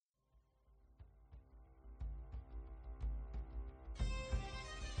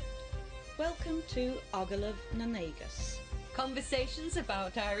Welcome to Ogalav na Nagas, Conversations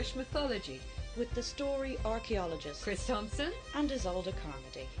about Irish mythology with the story archaeologist Chris Thompson and Isolde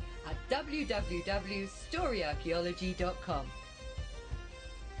Carmody at www.storyarchaeology.com.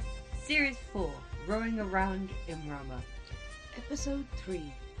 Series 4, Rowing Around Imrama. Episode 3,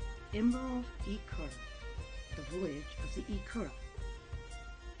 Imrov y Cura, The Voyage of the Cura.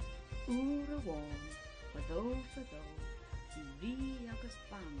 Ura wan, fado, vi agus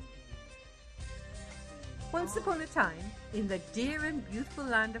bandi. Once upon a time, in the dear and beautiful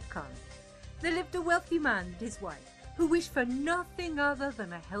land of Con, there lived a wealthy man and his wife who wished for nothing other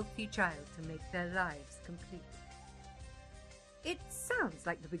than a healthy child to make their lives complete. It sounds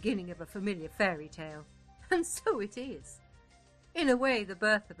like the beginning of a familiar fairy tale, and so it is. In a way, the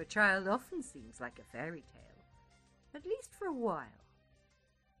birth of a child often seems like a fairy tale, at least for a while.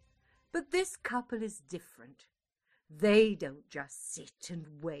 But this couple is different. They don't just sit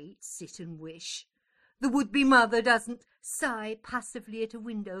and wait, sit and wish. The would-be mother doesn't sigh passively at a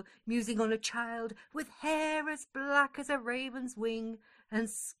window, musing on a child with hair as black as a raven's wing and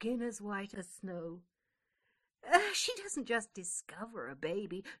skin as white as snow. She doesn't just discover a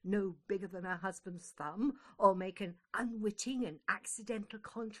baby no bigger than her husband's thumb, or make an unwitting and accidental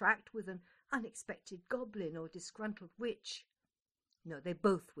contract with an unexpected goblin or disgruntled witch. No, they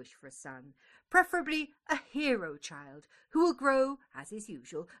both wish for a son, preferably a hero child who will grow, as is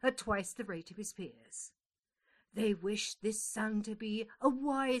usual, at twice the rate of his peers. They wish this son to be a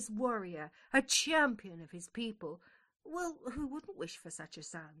wise warrior, a champion of his people. Well, who wouldn't wish for such a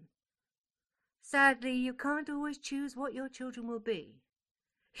son? Sadly, you can't always choose what your children will be.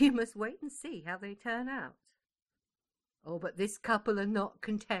 You must wait and see how they turn out. Oh, but this couple are not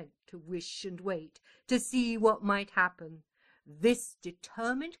content to wish and wait to see what might happen. This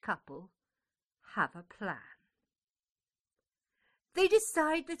determined couple have a plan. They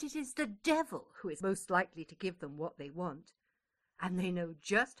decide that it is the devil who is most likely to give them what they want, and they know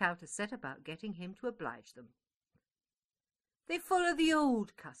just how to set about getting him to oblige them. They follow the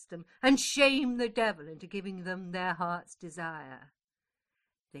old custom and shame the devil into giving them their heart's desire.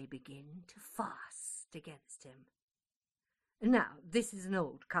 They begin to fast against him. Now, this is an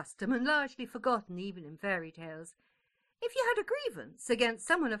old custom and largely forgotten even in fairy tales. If you had a grievance against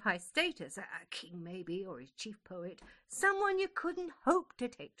someone of high status, a king maybe, or his chief poet, someone you couldn't hope to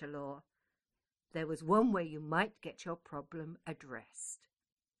take to law, there was one way you might get your problem addressed.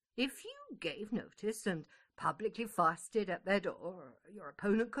 If you gave notice and publicly fasted at their door, your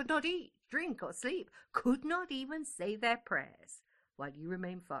opponent could not eat, drink, or sleep, could not even say their prayers while you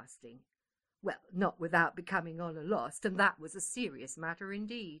remained fasting. Well, not without becoming honor lost, and that was a serious matter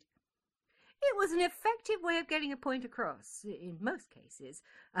indeed. It was an effective way of getting a point across, in most cases,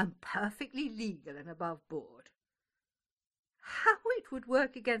 and perfectly legal and above board. How it would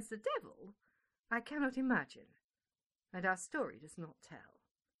work against the devil, I cannot imagine, and our story does not tell.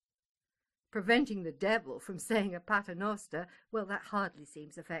 Preventing the devil from saying a paternoster, well, that hardly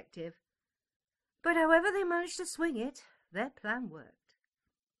seems effective. But however they managed to swing it, their plan worked.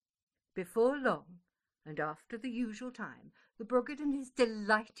 Before long, and after the usual time, the Brugid and his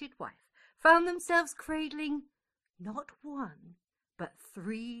delighted wife found themselves cradling not one, but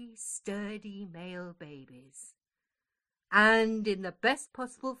 3 sturdy male babies. And in the best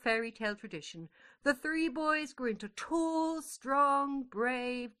possible fairy tale tradition, the 3 boys grew into tall, strong,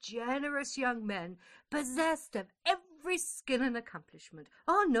 brave, generous young men, possessed of every skill and accomplishment.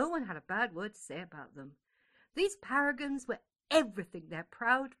 Oh, no one had a bad word to say about them. These paragons were everything their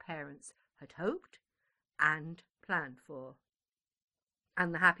proud parents had hoped and planned for.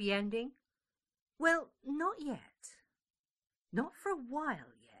 And the happy ending? Well, not yet. Not for a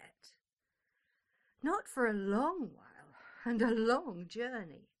while yet. Not for a long while, and a long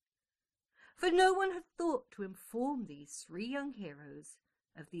journey. For no one had thought to inform these 3 young heroes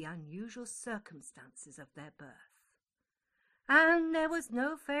of the unusual circumstances of their birth. And there was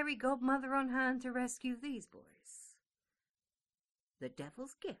no fairy godmother on hand to rescue these boys. The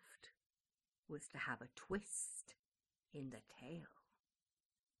devil's gift was to have a twist in the tale.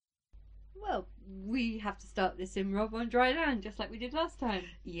 Well, we have to start this Imrov on dry land, just like we did last time.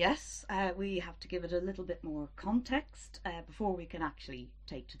 Yes, we have to give it a little bit more context before we can actually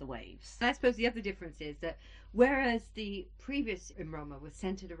take to the waves. And I suppose the other difference is that whereas the previous Imrama was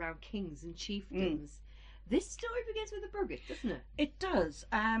centred around kings and chieftains, this story begins with the Brugid, doesn't it? It does,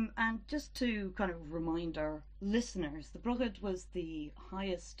 and just to kind of remind our listeners, the Brugid was the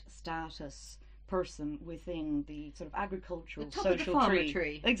highest status person within the sort of agricultural the top social of the farmer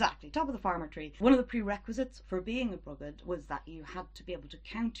tree. Exactly, top of the farmer tree. One of the prerequisites for being a Brugid was that you had to be able to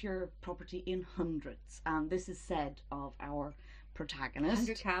count your property in hundreds, and this is said of our protagonist.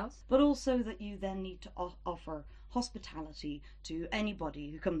 100 cows. But also that you then need to offer hospitality to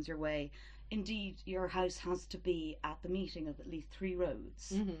anybody who comes your way. Indeed, your house has to be at the meeting of at least 3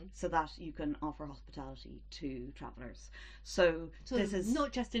 roads, so that you can offer hospitality to travellers. So this is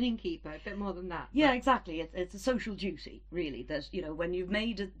not just an innkeeper, a bit more than that. Yeah, exactly. It's a social duty, really, that, you know, when you've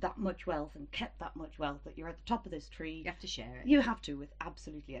made that much wealth and kept that much wealth, that you're at the top of this tree. You have to share it. You have to, with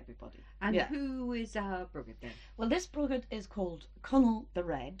absolutely everybody. And who is our Brugad then? Well, this Brugad is called Conall the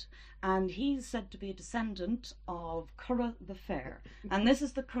Red, and he's said to be a descendant of Curra the Fair. And this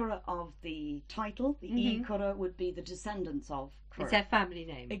is the Curra of the title. The E Curra would be the descendants of Curra. It's their family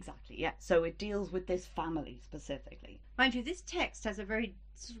name. Exactly, yeah. So it deals with this family specifically. Mind you, this text has a very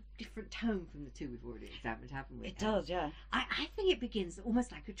sort of different tone from the two we've already examined, haven't we? It does, yeah. I think it begins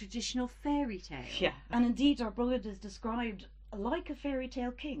almost like a traditional fairy tale. Yeah, and indeed our Brugad is described like a fairy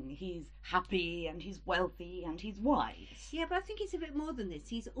tale king. He's happy and he's wealthy and he's wise. Yeah, but I think he's a bit more than this.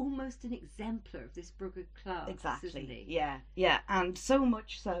 He's almost an exemplar of this Brugad class, Exactly. isn't he? Yeah, and so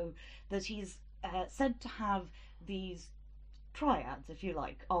much so that he's said to have these triads, if you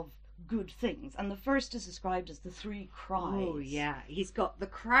like, of good things. And the first is described as the 3 cries. Oh, yeah. He's got the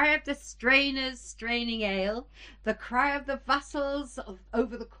cry of the strainers straining ale, the cry of the vassals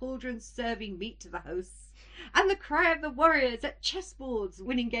over the cauldrons serving meat to the hosts, and the cry of the warriors at chessboards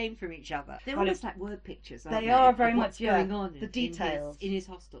winning game from each other. They're Kind almost like word pictures, aren't They they? are of very what's much, yeah, going on the details. in his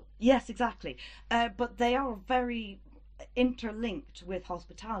hostel. Yes, exactly. But they are very interlinked with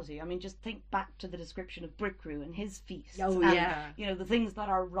hospitality. I mean, just think back to the description of Brickrew and his feast. Oh, and, yeah. You know, the things that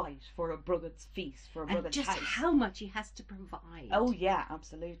are right for a Brugad's feast, for a And Brugad's just house. how much he has to provide. Oh, yeah,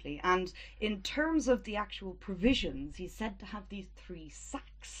 absolutely. And in terms of the actual provisions, he's said to have these 3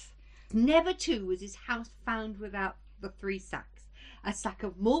 sacks. Never too was his house found without the 3 sacks. A sack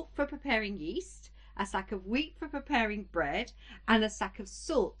of malt for preparing yeast, a sack of wheat for preparing bread, and a sack of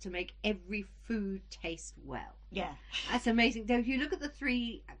salt to make every food taste well. Yeah. That's amazing. Though if you look at the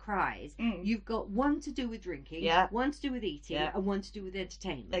 3 cries, you've got one to do with drinking, one to do with eating, and one to do with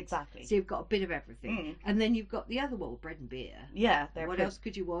entertainment. Exactly. So you've got a bit of everything. And then you've got the other one, bread and beer. Yeah. What else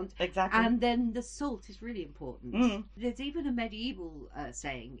could you want? Exactly. And then the salt is really important. There's even a medieval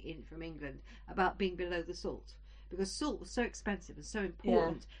saying from England about being below the salt. Because salt was so expensive and so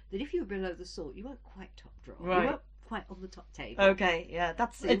important that if you were below the salt, you weren't quite top drawer. Right. You weren't quite on the top table. Okay, yeah,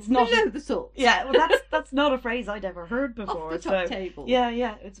 So it's not below the salt. Yeah, well, that's not a phrase I'd ever heard before. Off the top table.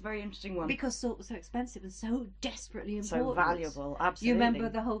 Yeah, it's a very interesting one. Because salt was so expensive and so desperately important. So valuable, absolutely. You remember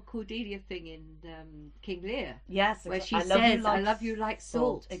the whole Cordelia thing in King Lear? Yes, where she I love you like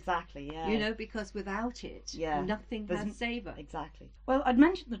salt. Exactly, yeah. You know, because without it, nothing has savour. Exactly. Well, I'd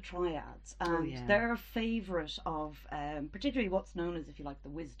mentioned the triads, and they're a favourite of particularly what's known as, if you like, the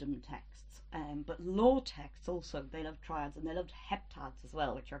wisdom texts. But law texts also, they loved triads, and they loved heptads as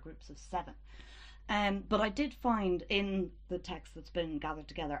well, which are groups of 7. But I did find in the text that's been gathered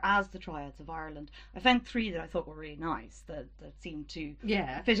together as the Triads of Ireland, I found 3 that I thought were really nice, that seemed to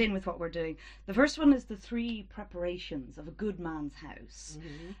fit in with what we're doing. The first one is the 3 preparations of a good man's house.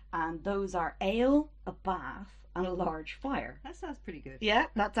 And those are ale, a bath, and a large fire. That sounds pretty good. Yeah,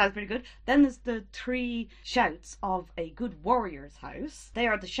 that sounds pretty good. Then there's the 3 shouts of a good warrior's house. They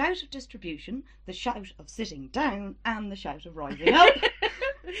are the shout of distribution, the shout of sitting down, and the shout of rising up.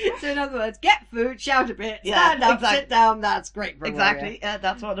 So in other words, get food, shout a bit, stand up, sit down. That's great for a warrior.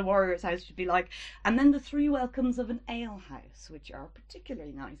 That's what a warrior's house should be like. And then the 3 welcomes of an ale house, which are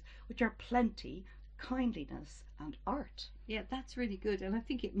particularly nice, which are plenty, kindliness, and art. Yeah, that's really good, and I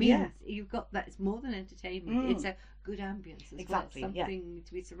think it means you've got that. It's more than entertainment. It's a good ambience as well. Something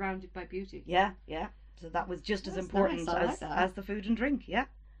to be surrounded by beauty. Yeah. So that was just as important as the food and drink. Yeah.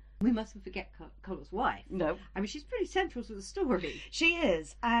 We mustn't forget Conall's wife. No. I mean, she's pretty central to the story. She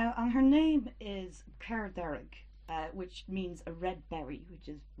is, and her name is Cairderig, which means a red berry, which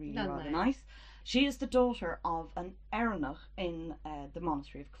is really rather nice. She is the daughter of an Erenach in the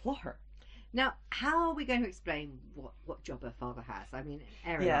monastery of Clogher. Now, how are we going to explain what job her father has? I mean,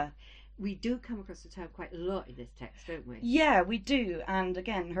 Erenach. Yeah. We do come across the term quite a lot in this text, don't we? Yeah, we do. And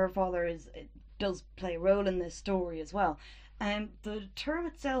again, her father does play a role in this story as well. The term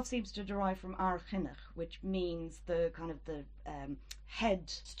itself seems to derive from Archinach, which means the kind of the head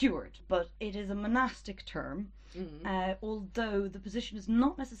steward, but it is a monastic term, although the position is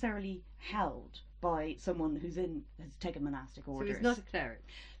not necessarily held by someone has taken monastic orders. So he's not a cleric?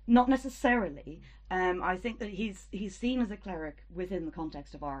 Not necessarily. I think that he's seen as a cleric within the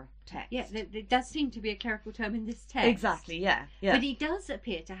context of our text. Yeah, there does seem to be a clerical term in this text. Exactly, yeah. But he does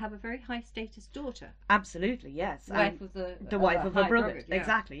appear to have a very high status daughter. Absolutely, yes. Wife of the wife of a Brugad. Yeah.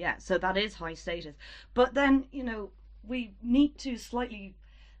 Exactly, yeah. So that is high status. But then, we need to slightly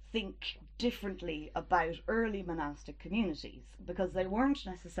think differently about early monastic communities, because they weren't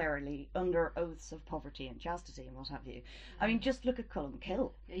necessarily under oaths of poverty and chastity and what have you. I mean, just look at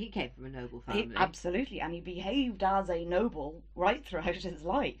Columkill. He came from a noble family. Absolutely, and he behaved as a noble right throughout his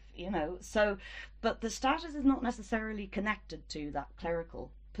life, So, but the status is not necessarily connected to that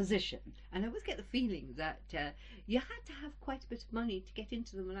clerical position. And I always get the feeling that you had to have quite a bit of money to get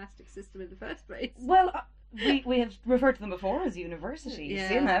into the monastic system in the first place. Well, we have referred to them before as universities,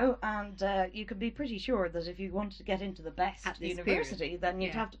 Yeah. and you can be pretty sure that if you wanted to get into the best At this university, period. then you'd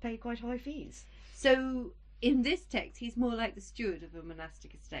Yeah. have to pay quite high fees. So in this text, he's more like the steward of a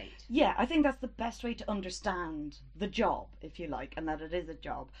monastic estate. Yeah, I think that's the best way to understand the job, if you like, and that it is a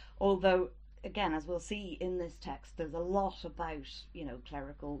job. Although, again, as we'll see in this text, there's a lot about,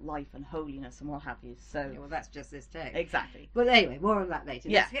 clerical life and holiness and what have you. So, Yeah, well, that's just this text. exactly. But anyway, more on that later.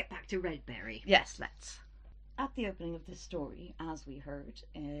 Yeah. Let's get back to Redberry. Yes, let's. At the opening of this story, as we heard,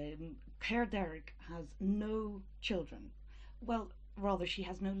 Cerderg has no children. Well, rather, she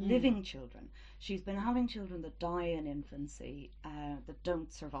has no living children. She's been having children that die in infancy, that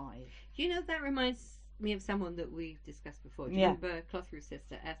don't survive. Do you know, that reminds me of someone that we've discussed before. Do you Yeah. remember Clothru's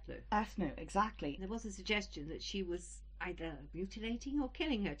sister, Ethlu? Ethnu, exactly. There was a suggestion that she was either mutilating or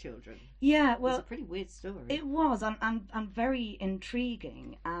killing her children. Yeah, It was well, a pretty weird story. it was, and very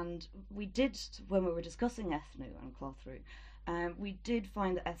intriguing. And we did, when we were discussing Ethnu and Clothru, we did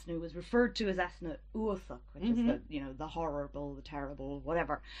find that Ethnu was referred to as Ethna Uathuk, which is the horrible, the terrible,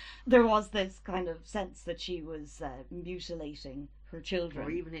 whatever. There was this kind of sense that she was mutilating her children.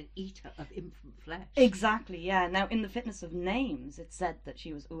 Or even an eater of infant flesh. Exactly, yeah. Now, in the Fitness of Names, it said that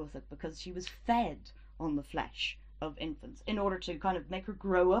she was Uathuk because she was fed on the flesh of infants in order to kind of make her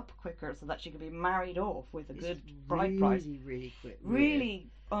grow up quicker so that she could be married off with a good bride price. Really quick. Really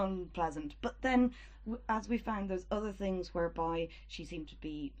unpleasant. But then, as we found, there's other things whereby she seemed to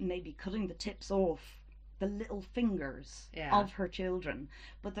be maybe cutting the tips off the little fingers of her children,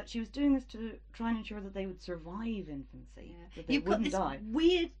 but that she was doing this to try and ensure that they would survive infancy, that they You've got wouldn't this die.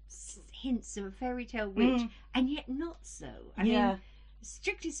 weird hints of a fairy tale witch, and yet not so. I mean,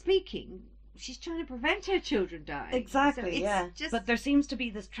 strictly speaking, she's trying to prevent her children dying. Exactly, So it's just... But there seems to be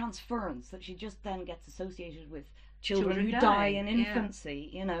this transference that she just then gets associated with children who die dying, in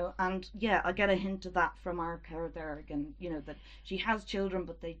infancy, and I get a hint of that from our Cerderg, and that she has children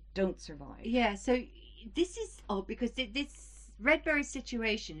but they don't survive. Yeah, so this is odd because this Redberry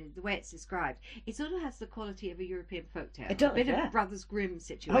situation, the way it's described, it sort of has the quality of a European folktale. It does, a bit of yeah. a Brothers Grimm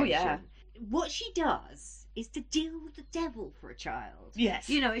situation. Oh, yeah. What she does is to deal with the devil for a child. Yes.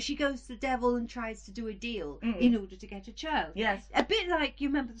 She goes to the devil and tries to do a deal in order to get a child. Yes. A bit like, you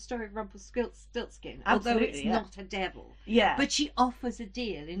remember the story of Rumpelstiltskin, although Absolutely, it's yeah. not a devil. Yeah. But she offers a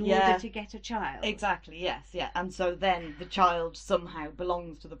deal in Yeah. order to get a child. Exactly, yes, yeah. And so then the child somehow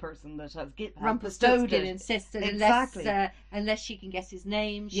belongs to the person that has bestowed Rumpelstiltskin it. insists that Exactly. unless she can guess his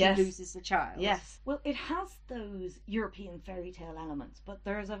name, she Yes. loses the child. Yes. Well, it has those European fairy tale elements, but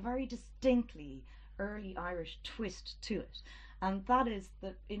there is a very distinctly early Irish twist to it. And that is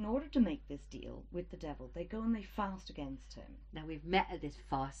that in order to make this deal with the devil, they go and they fast against him. Now, we've met at this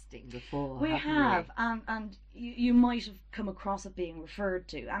fasting before. We haven't have, and you might have come across it being referred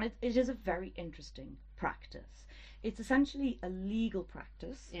to, and it is a very interesting practice. It's essentially a legal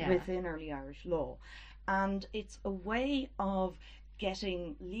practice within early Irish law, and it's a way of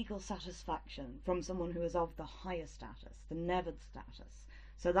getting legal satisfaction from someone who is of the highest status, the Nevid status.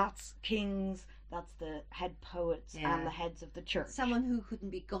 So that's kings, that's the head poets and the heads of the church. Someone who couldn't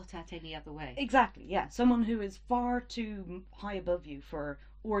be got at any other way. Exactly, yeah. Someone who is far too high above you for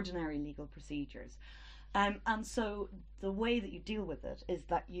ordinary legal procedures. And so the way that you deal with it is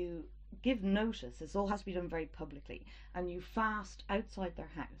that you give notice. This all has to be done very publicly. And you fast outside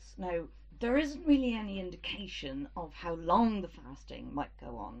their house. Now, there isn't really any indication of how long the fasting might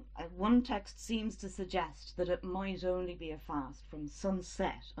go on. One text seems to suggest that it might only be a fast from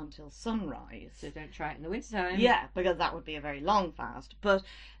sunset until sunrise. So don't try it in the wintertime. Yeah, because that would be a very long fast. But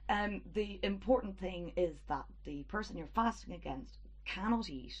the important thing is that the person you're fasting against cannot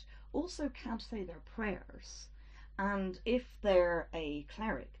eat, also can't say their prayers. And if they're a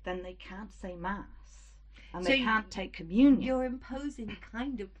cleric, then they can't say mass. And they can't take communion. You're imposing a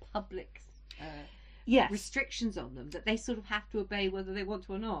kind of public restrictions on them that they sort of have to obey whether they want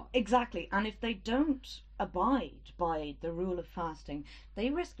to or not. Exactly. And if they don't abide by the rule of fasting, they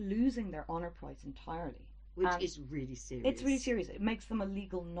risk losing their honour prize entirely. Which is really serious. It's really serious. It makes them a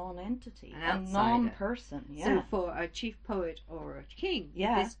legal non-entity, An a outsider. non-person. Yeah. So for a chief poet or a king,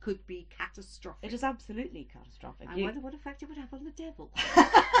 this could be catastrophic. It is absolutely catastrophic. I wonder what effect it would have on the devil.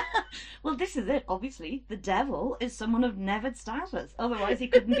 Well, this is it. Obviously, the devil is someone of Nevid status. Otherwise, he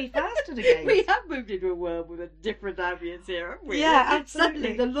couldn't be fasted against. We have moved into a world with a different ambience here, haven't we? Yeah, Suddenly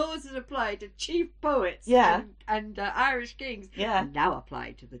absolutely. the laws that apply to chief poets Yeah. and Irish kings Yeah. now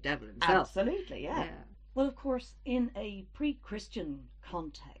apply to the devil himself. Absolutely, yeah. Well, of course, in a pre-Christian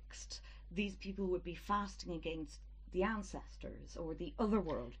context, these people would be fasting against the ancestors or the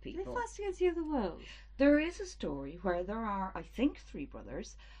otherworld They people. fast against the other world. There is a story where there are, I think, 3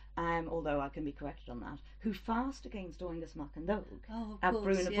 brothers, although I can be corrected on that, who fast against Oengus Mac and Dog Oh, of at course.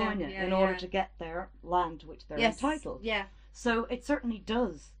 Bruna Boyne in order to get their land to which they're entitled. Yeah. So it certainly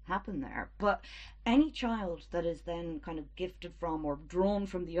does happen there. But any child that is then kind of gifted from or drawn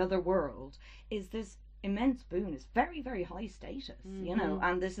from the other world is this immense boon. It's very, very high status, you know, Mhm.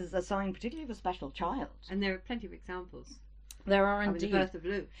 and this is a sign particularly of a special child. And there are plenty of examples. There are I mean, indeed. the birth of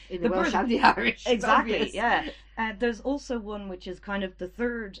Lou in The the Welsh birth- and the Irish. it's Exactly, obvious. yeah. There's also one which is kind of the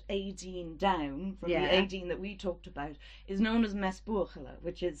third Aideen down from Yeah. the Aideen that we talked about, is known as Mesbuchela,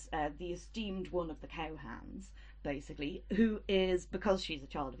 which is the esteemed one of the cowhands, basically, who is, because she's a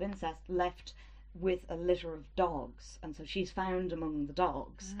child of incest, left with a litter of dogs, and so she's found among the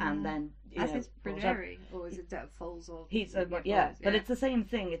dogs, and then As his brought up. Bruneri, or is it that foals or He's yeah, yeah, foals, but it's the same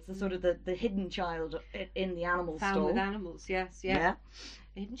thing. It's the sort of the hidden child in the animal found stall. with animals. Yes, yeah. Yeah,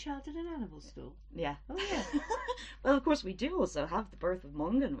 A hidden child in an animal stall. yeah. Oh yeah. Well, of course, we do also have the birth of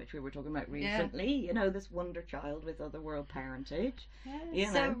Mungan, which we were talking about Yeah. recently. You know, this wonder child with otherworld parentage. Yeah, You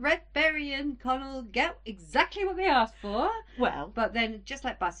so know. Redberry and Connell get exactly what they asked for, Well, but then just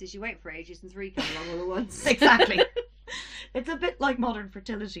like buses, you wait for ages and 3 come along all at once. exactly. It's a bit like modern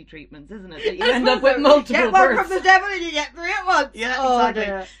fertility treatments, isn't it? That you I end up suppose with so. multiple Get one births. from the devil and you get 3 at once. Yeah, Oh, exactly.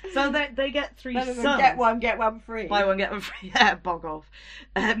 dear. So they get 3 Better sons. than get one free. Buy one, get one free. Yeah, bog off.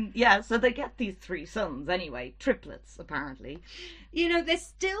 Yeah, so they get these 3 sons anyway. Triplets, apparently. You know, there's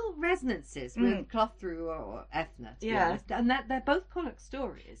still resonances with Clothru or Ethna, to be Yeah. honest, and that they're both Connacht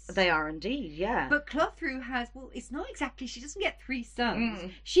stories. They are indeed, yeah. But Clothru has, well, it's not exactly, she doesn't get 3 sons.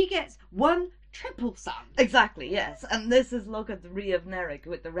 Mm. She gets 1 triple son. Exactly, yes. And this is Lochad Rí of Nerrig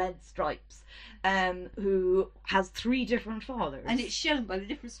with the red stripes, who has 3 different fathers. And it's shown by the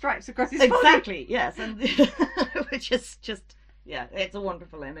different stripes across his body. exactly, yes. And which is just, yeah, it's a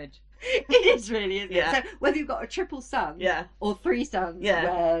wonderful image. It is really, isn't Yeah. it? So whether you've got a triple son Yeah, or 3 sons, Yeah.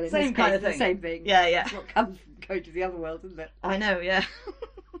 well, in Same this kind case, of it's thing. the same thing. yeah, yeah. That's what comes from going to the other world, isn't it? I know, yeah.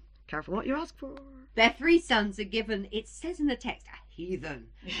 Careful what you ask for. Their 3 sons are given, it says in the text, a heathen,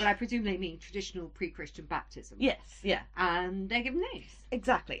 but I presume they mean traditional pre-Christian baptism. Yes, yeah. And they're given names.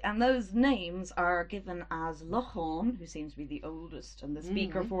 Exactly, and those names are given as Lochon, who seems to be the oldest and the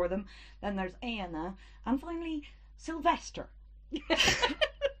speaker Mhm. for them. Then there's Aina, and finally Sylvester,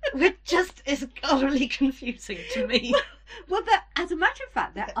 which just is utterly confusing to me. Well, as a matter of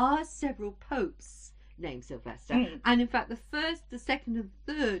fact, there are several popes named Sylvester, Mm. and in fact, the 1st, the 2nd, and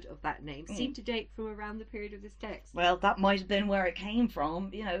 3rd of that name Mm. seem to date from around the period of this text. Well, that might have been where it came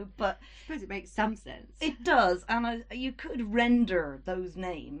from, you know, but I suppose it makes some sense. it does, and you could render those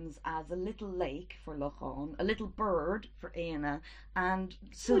names as a little lake for Lochon, a little bird for Aina, and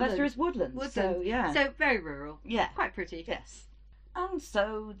Sylvester is woodland. So, yeah. So very rural, yeah. quite pretty. Yes. And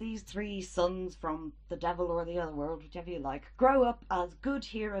so these 3 sons from the devil or the other world, whichever you like, grow up as good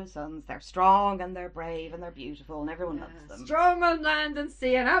hero sons. They're strong and they're brave and they're beautiful and everyone loves them. Strong on land and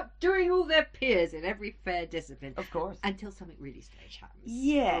sea and outdoing all their peers in every fair discipline. Of course. Until something really strange happens.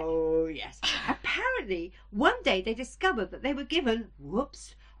 Yeah. Oh, yes. Apparently, one day they discovered that they were given,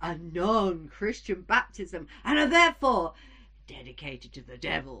 whoops, a non-Christian baptism and are therefore dedicated to the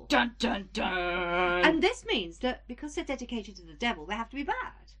devil. Dun dun dun. And this means that because they're dedicated to the devil, they have to be bad.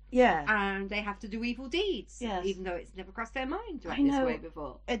 yeah. And they have to do evil deeds. Yes. Even though it's never crossed their mind to I act this know. way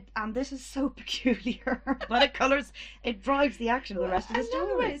before. And this is so peculiar, but it drives the action of the rest of the I love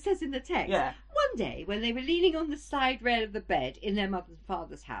the way story. it says in the text. Yeah. One day, when they were leaning on the side rail of the bed in their mother and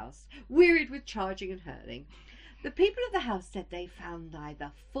father's house, wearied with charging and hurling, the people of the house said they found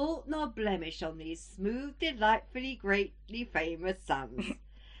neither fault nor blemish on these smooth, delightfully, greatly famous sons.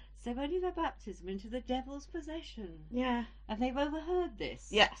 So only their baptism into the devil's possession. Yeah. And they've overheard this.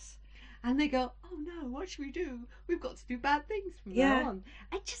 Yes. And they go, oh no, what should we do? We've got to do bad things from Yeah. now on.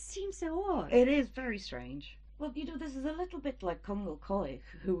 It just seems so odd. It is very strange. Well, you know, this is a little bit like Cumgal Coich,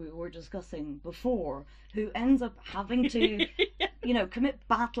 who we were discussing before, who ends up having to commit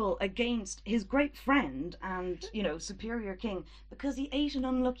battle against his great friend and, superior king because he ate an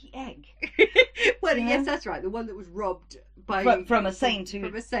unlucky egg. Well, You know? yes, that's right. The one that was robbed by From a saint who-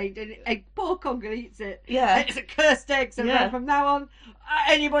 from a saint, and poor Congal eats it. Yeah. And it's a cursed egg. So Yeah. then from now on,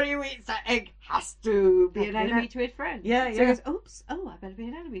 anybody who eats that egg has to be an Have to be enemy an- to his friend. Yeah, So he yeah. goes, oops, I better be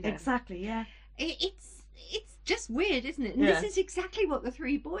an enemy then. Exactly, yeah. It's just weird, isn't it? And Yeah. this is exactly what the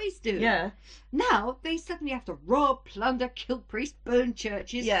three boys do. Yeah. Now they suddenly have to rob, plunder, kill priests, burn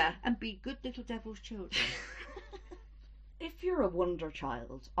churches, Yeah. and be good little devil's children. If you're a wonder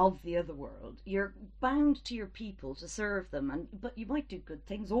child of the other world, you're bound to your people to serve them, but you might do good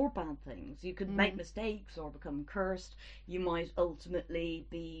things or bad things. You could make mistakes or become cursed. You might ultimately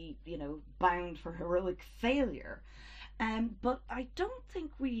be, bound for heroic failure. But I don't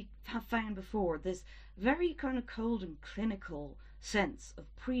think we have found before this very kind of cold and clinical sense of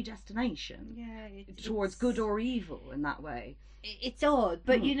predestination Yeah, towards good or evil in that way. It's odd,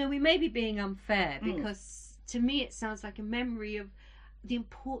 but Mm. we may be being unfair Mm. because to me it sounds like a memory of the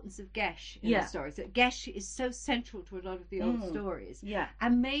importance of Gesh in Yeah. the stories. That Gesh is so central to a lot of the old stories, Yeah.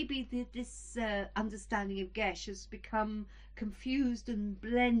 and maybe this understanding of Gesh has become confused and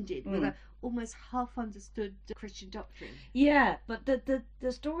blended with a almost half understood Christian doctrine. Yeah, but the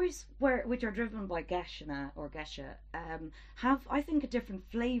stories which are driven by Geshna or Geshe have, I think, a different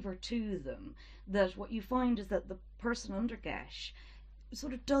flavour to them. That what you find is that the person under Gesh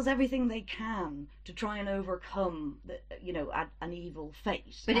sort of does everything they can to try and overcome an evil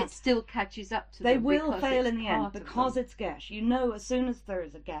fate. But And it still catches up to they them will because fail it's in the end part of because them. it's Gesh. As soon as there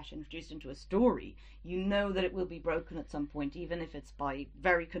is a Gesh introduced into a story, you know that it will be broken at some point, even if it's by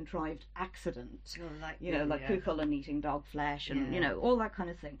very contrived accident. Like Cuchulainn eating dog flesh and, all that kind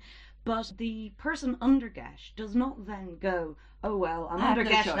of thing. But the person under Gesh does not then go, oh, well, I'm I have under no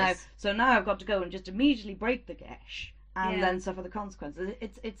Gesh now, choice. so now I've got to go and just immediately break the Gesh and Yeah. then suffer the consequences.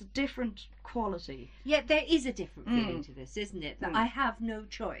 It's a different quality. Yeah, there is a different feeling Mm. to this, isn't it? That Mm. I have no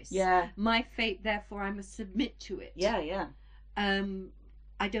choice. Yeah. My fate, therefore, I must submit to it. Yeah.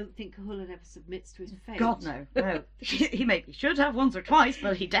 I don't think Cuchulainn ever submits to his fate. God, no. He maybe should have once or twice,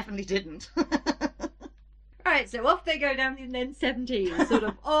 but he definitely didn't. Right, so off they go down in N17, sort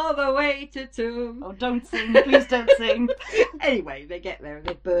of all the way to Tomb. Oh, don't sing. Please don't sing. Anyway, they get there and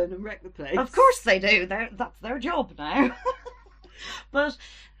they burn and wreck the place. Of course they do. That's their job now. But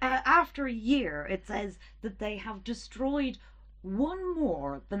after a year, it says that they have destroyed one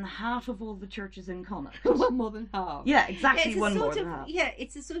more than half of all the churches in Connacht. One more than half. Yeah, Yeah, exactly it's a one more sort than of, half. yeah,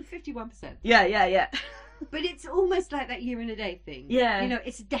 it's a sort of 51%. Yeah. But it's almost like that year and a day thing. Yeah.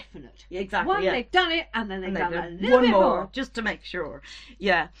 It's definite. Exactly, One, yeah. they've done it, and then they've And done they a did little one bit more, just to make sure.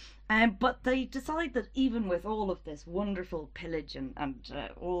 Yeah. But they decide that even with all of this wonderful pillage and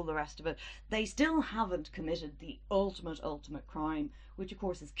all the rest of it, they still haven't committed the ultimate crime, which of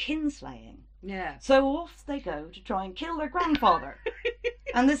course is kinslaying. Yeah. So off they go to try and kill their grandfather.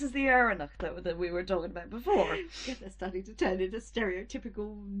 And this is the Erenach that we were talking about before. Guess they're starting to turn into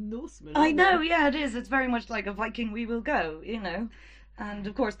stereotypical Norsemen. I aren't know, they? yeah, it is. It's very much like a Viking we will go, And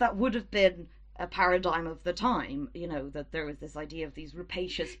of course that would have been a paradigm of the time, that there was this idea of these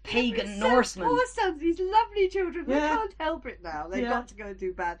rapacious pagan Norsemen. Poor sons, these lovely children, they Yeah. can't help it now. They've Yeah. got to go and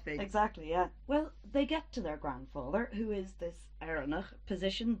do bad things. Exactly, yeah. Well, they get to their grandfather, who is this Erenach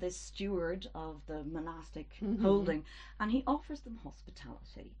position, this steward of the monastic Mhm. holding, and he offers them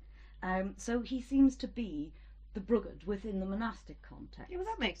hospitality. So he seems to be the Brugad within the monastic context. Yeah, well,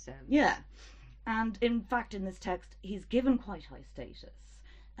 that makes sense. Yeah. And in fact, in this text, he's given quite high status.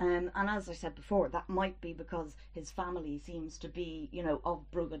 And as I said before, that might be because his family seems to be, of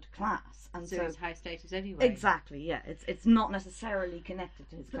Brugad class. And So so it's high status anyway. exactly, yeah. It's not necessarily connected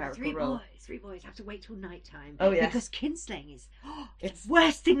to his But the clerical role. three boys have to wait till night time. Oh, yes. Because kinslaying is It's- the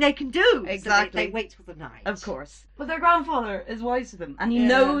worst thing they can do. Exactly. So they wait till the night. Of course. But their grandfather is wise to them, and he Yeah.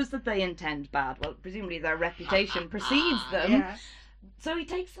 knows that they intend bad. Well, presumably their reputation precedes them. Yeah. So he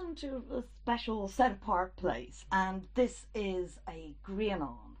takes them to a special set-apart place, and this is a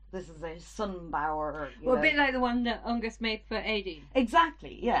Grianon. This is a sunbower. Well, a bit like the one that Ungus made for Aideen.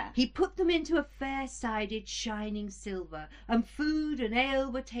 Exactly, yeah. He put them into a fair-sided, shining silver, and food and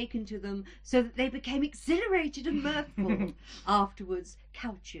ale were taken to them, so that they became exhilarated and mirthful. Afterwards,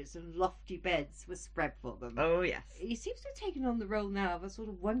 couches and lofty beds were spread for them. Oh, yes. He seems to have taken on the role now of a sort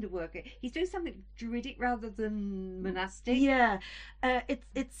of wonder worker. He's doing something druidic rather than monastic. Yeah,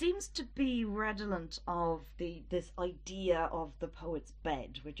 it seems to be redolent of this idea of the poet's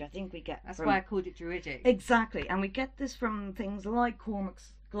bed, which I think we get That's from... why I called it druidic. Exactly, and we get this from things like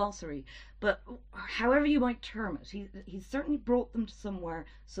Cormac's glossary, but however you might term it, he's certainly brought them to somewhere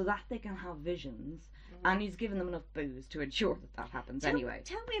so that they can have visions, and he's given them enough booze to ensure that happens anyway.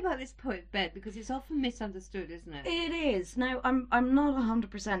 Tell me about this poet's bed, because it's often misunderstood, isn't it? It is. Now, I'm not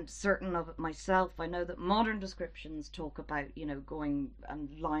 100% certain of it myself. I know that modern descriptions talk about, going and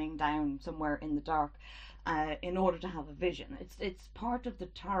lying down somewhere in the dark in order to have a vision. It's part of the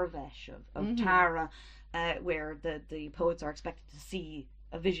Taravesh of Tara, where the poets are expected to see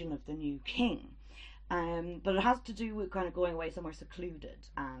a vision of the new king. But it has to do with kind of going away somewhere secluded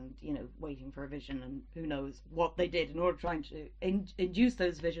and, waiting for a vision, and who knows what they did in order trying to induce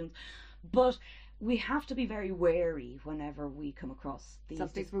those visions. But we have to be very wary whenever we come across these...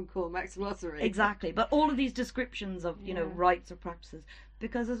 Something from Cormac's glossary. Exactly. But all of these descriptions of, rites or practices,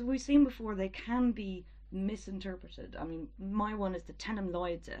 because as we've seen before, they can be misinterpreted. I mean, my one is the Tenem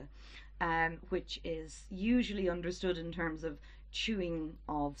Loida, which is usually understood in terms of chewing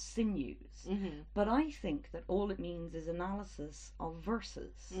of sinews, but I think that all it means is analysis of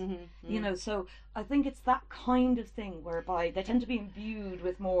verses. So I think it's that kind of thing whereby they tend to be imbued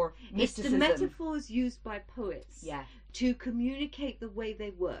with more mysticism. It's the metaphors used by poets to communicate the way they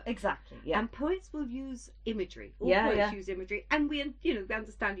work. Exactly, yeah. And poets will use imagery. All poets use imagery, and we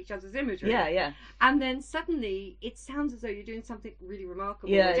understand each other's imagery. Yeah. And then suddenly it sounds as though you're doing something really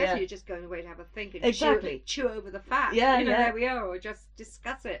remarkable. Yeah, Actually, you're just going away to have a think and chew over the fat. Yeah, there we are, or just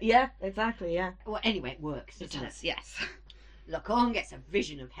discuss it. Yeah, exactly, yeah. Well, anyway, it works, doesn't it? Yes. Lacan gets a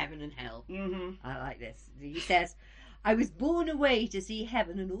vision of heaven and hell. I like this. He says, I was borne away to see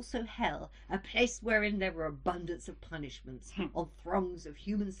heaven and also hell, a place wherein there were abundance of punishments on throngs of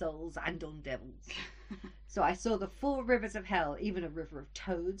human souls and on devils. So I saw the 4 rivers of hell, even a river of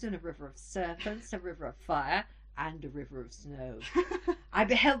toads and a river of serpents, a river of fire and a river of snow. I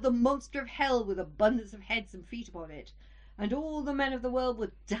beheld the monster of hell with abundance of heads and feet upon it, and all the men of the world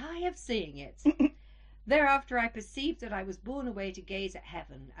would die of seeing it. Thereafter I perceived that I was borne away to gaze at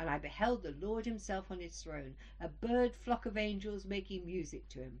heaven, and I beheld the Lord himself on his throne, a bird flock of angels making music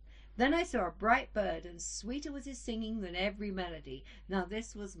to him. Then I saw a bright bird, and sweeter was his singing than every melody. Now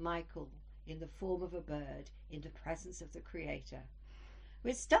this was Michael, in the form of a bird, in the presence of the Creator.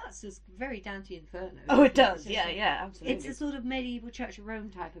 It starts as very Dante Inferno. Oh, it does. Yeah, absolutely. It's a sort of medieval Church of Rome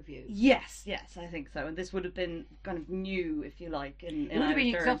type of view. Yes, I think so. And this would have been kind of new, if you like. It would have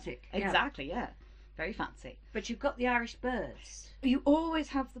been exotic. Exactly, yeah. Very fancy. But you've got the Irish birds. You always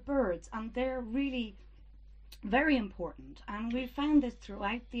have the birds, and they're really very important. And we've found this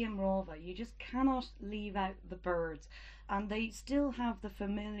throughout the Imrova. You just cannot leave out the birds. And they still have the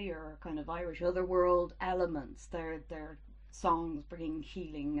familiar kind of Irish otherworld elements. They're songs bringing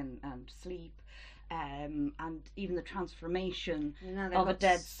healing and sleep, and even the transformation of a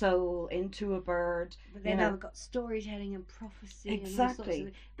dead soul into a bird. But then they've got storytelling and prophecy. Exactly. And all sorts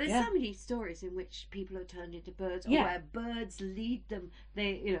of, there's so many stories in which people are turned into birds, or where birds lead them,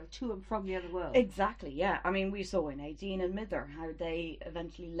 to and from the other world. Exactly. Yeah. I mean, we saw in Aideen and Mither how they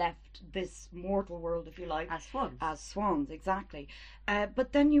eventually left this mortal world, if you like, as swans. As swans, exactly.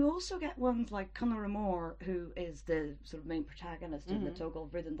 But then you also get ones like Conor Moore, who is the sort of main protagonist in the Togol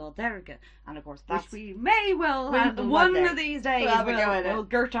Bridendal Derga, and of course that's which we may well handle one of these days. We'll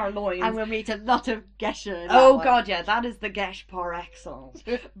girt our loins, and we'll meet a lot of Gesher. God, yeah, that is the Gesh par excellence.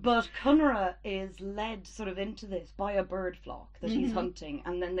 But Conora is led sort of into this by a bird flock that he's hunting,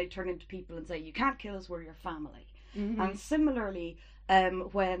 and then they turn into people and say, "You can't kill us; we're your family." And similarly,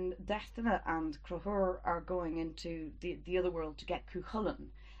 when Dethna and Crohur are going into the other world to get Cuchulainn,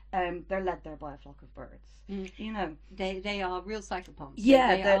 they're led there by a flock of birds. They are real psychopomps.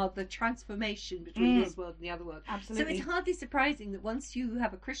 Yeah, they are the transformation between this world and the other world. Absolutely. So it's hardly surprising that once you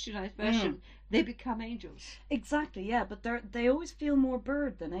have a Christianized version, they become angels. Exactly, yeah, but they always feel more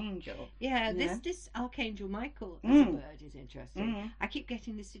bird than angel. Yeah, this Archangel Michael as a bird is interesting. I keep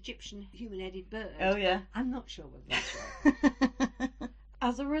getting this Egyptian human-headed bird. Oh yeah. I'm not sure whether that's right.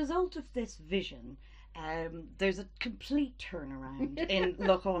 As a result of this vision, there's a complete turnaround in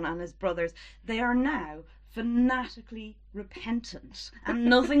Lochon and his brothers. They are now fanatically repentant, and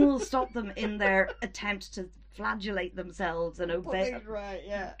nothing will stop them in their attempt to flagellate themselves and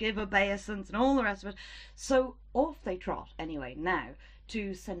give obeisance and all the rest of it. So off they trot anyway now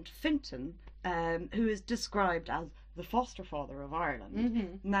to St. Fintan, who is described as the foster father of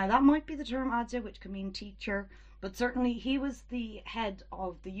Ireland. Now that might be the term Adja, which can mean teacher, but certainly he was the head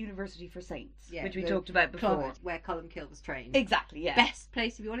of the University for Saints, which we talked about before. Clonard, where Columbkill was trained. Exactly, yeah. Best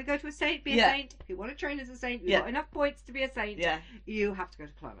place if you want to go to a saint, be a saint. If you want to train as a saint, you've got enough points to be a saint, you have to go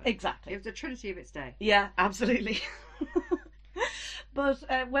to Clonard. Exactly. It was the trinity of its day. Yeah, absolutely. But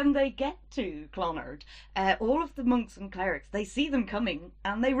when they get to Clonard, all of the monks and clerics, they see them coming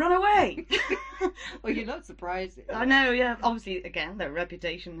and they run away. Well, you're not surprised. I know, yeah. Obviously, again, their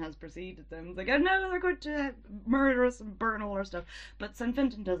reputation has preceded them. They go, no, they're going to murder us and burn all our stuff. But St.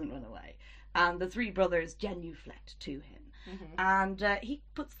 Fintan doesn't run away. And the three brothers genuflect to him. Mm-hmm. And he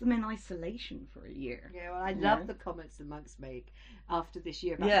puts them in isolation for a year. Yeah, well, I love the comments the monks make after this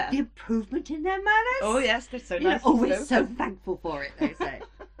year about Yeah. the improvement in their manners. Oh, yes, they're so You know, nice. oh, and we're so slow. thankful for it, they say.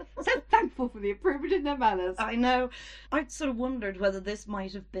 So thankful for the improvement in their manners. I know. I sort of wondered whether this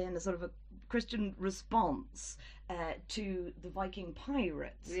might have been a sort of a Christian response to the Viking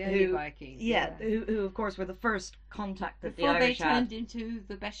pirates. The early Vikings. Yeah, who of course were the first contact that Before the they Irish turned had. into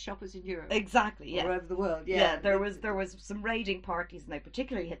the best shoppers in Europe. Exactly, yeah. All over the world, Yeah, there was some raiding parties, and they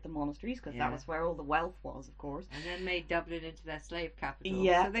particularly hit the monasteries because Yeah. that was where all the wealth was, of course. And then made Dublin into their slave capital.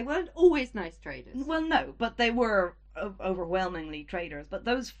 Yeah. So they weren't always nice traders. Well, no, but they were overwhelmingly traders. But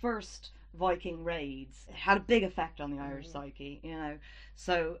those first Viking raids had a big effect on the Irish psyche, you know.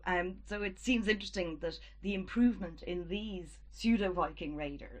 So it seems interesting that the improvement in these pseudo-Viking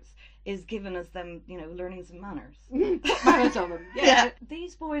raiders is given as them, you know, learning some manners. Put manners on them. Yeah.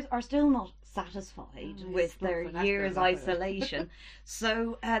 These boys are still not satisfied Oh, with it's not their for that year's good, is it? isolation,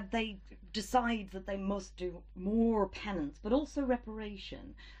 so they decide that they must do more penance, but also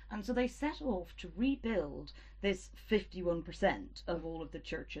reparation. And so they set off to rebuild this 51% of all of the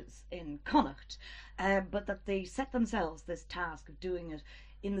churches in Connacht, but that they set themselves this task of doing it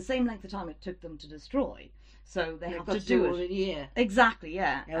in the same length of time it took them to destroy. So they have got to to do all it. in a year. Exactly,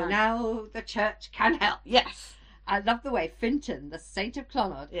 yeah. Oh, now the church can help. Yes. I love the way Fintan, the saint of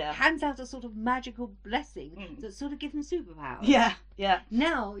Clonard, Yeah. hands out a sort of magical blessing Mm. that sort of gives them superpowers. Yeah, yeah.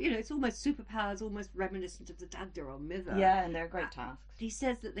 Now, you know, it's almost superpowers, almost reminiscent of the Dagda or Mither. Yeah, and they're great tasks. He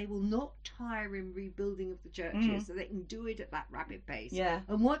says that they will not tire in rebuilding of the churches, so they can do it at that rapid pace. Yeah.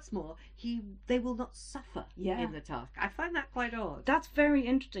 And what's more, they will not suffer Yeah. in the task. I find that quite odd. That's very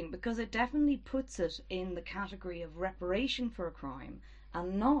interesting because it definitely puts it in the category of reparation for a crime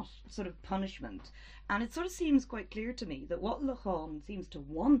and not sort of punishment. And it sort of seems quite clear to me that what Lachlan seems to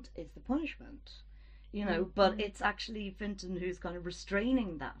want is the punishment, you know, but it's actually Fintan who's kind of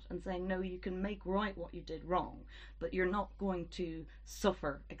restraining that and saying, no, you can make right what you did wrong, but you're not going to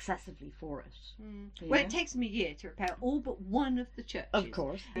suffer excessively for it. You Well, know? it takes them a year to repair all but one of the churches. Of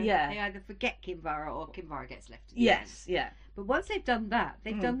course. They Yeah. either forget Kinvara or Kinvara gets left to the Yes, end. yeah. But once they've done that,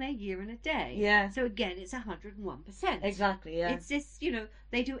 they've done their year in a day. Yeah. So again, it's 101%. Exactly, yeah. It's just, you know,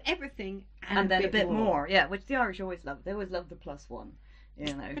 they do everything and then a bit more, yeah, which the Irish always love. They always love the +1,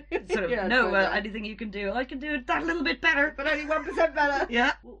 you know. Sort of, Yeah, no, so that. anything you can do, I can do it that little bit better. But only 1% better.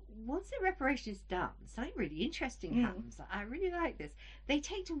 Yeah. Well, once the reparation is done, something really interesting happens. I really like this. They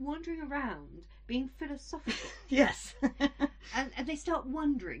take to wandering around being philosophical. Yes. and they start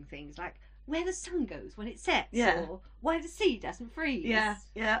wondering things like where the sun goes when it sets, Yeah. or why the sea doesn't freeze. Yeah,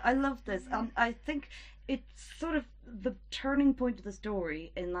 yeah, I love this. I think it's sort of the turning point of the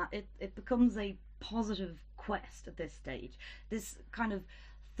story in that it becomes a positive quest at this stage. This kind of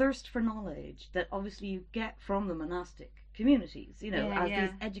thirst for knowledge that obviously you get from the monastic communities, you know, Yeah, as yeah.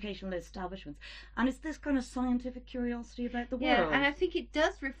 these educational establishments. And it's this kind of scientific curiosity about the Yeah, world. and I think it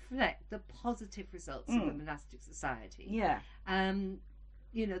does reflect the positive results of the monastic society. Yeah.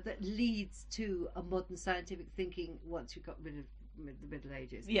 You know, that leads to a modern scientific thinking once you've got rid of the Middle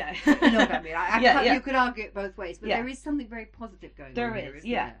Ages. Yeah. You know what I mean? Yeah. You could argue it both ways, but Yeah. there is something very positive going There on here, is, isn't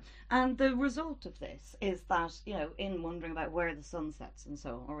yeah. there? And the result of this is that, you know, in wondering about where the sun sets and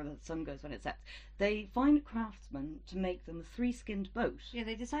so on, or where the sun goes when it sets, they find a craftsman to make them a 3-skinned boat. Yeah,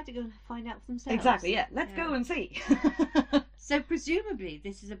 they decide to go and find out for themselves. Exactly, yeah. Let's go and see. So presumably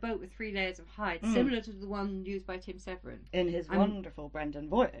this is a boat with 3 layers of hide, similar to the one used by Tim Severin. In his wonderful Brendan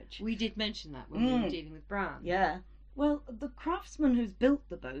voyage. We did mention that when we were dealing with Bran. Yeah. Well, the craftsman who's built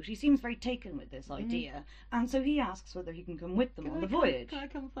the boat, he seems very taken with this idea, and so he asks whether he can come with them on the voyage. Can I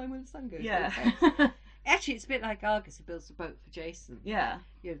come and find where the sun goes? Yeah. Actually, it's a bit like Argus who builds the boat for Jason. Yeah.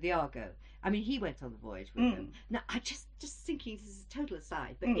 You know, the Argo. I mean, he went on the voyage with him. Now, I just thinking, this is a total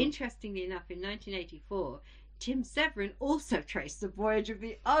aside, but interestingly enough, in 1984, Tim Severin also traced the voyage of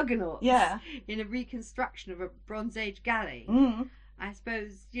the Argonauts Yeah. in a reconstruction of a Bronze Age galley. Mm. I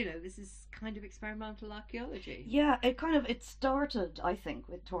suppose, you know, this is kind of experimental archaeology. Yeah, it started, I think,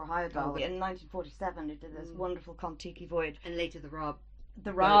 with Thor Heyerdahl in 1947, who did this wonderful Kon-Tiki voyage. And later the Rob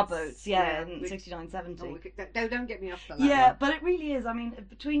the Ra boats, boats, yeah, in which- 69, 70. Don't get me off the Yeah, but it really is. I mean,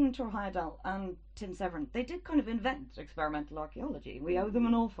 between Tor Heyerdahl and Tim Severin, they did kind of invent experimental archaeology. We owe them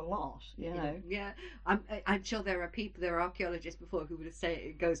an awful lot, you know. Yeah, I'm sure there are archaeologists before who would have said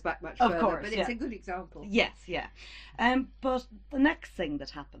it goes back much Of further, course, but it's a good example. Yes, yeah. But the next thing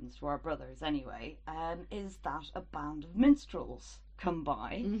that happens to our brothers, anyway, is that a band of minstrels come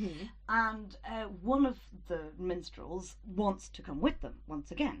by, Mm-hmm. and one of the minstrels wants to come with them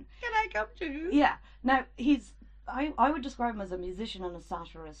once again. Can I come too? Yeah. Now, I would describe him as a musician and a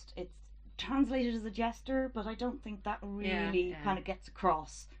satirist. It's translated as a jester, but I don't think that really kind of gets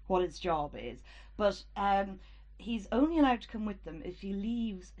across what his job is. But he's only allowed to come with them if he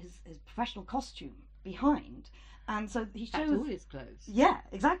leaves his professional costume behind. And so he That's shows... all his clothes. Yeah,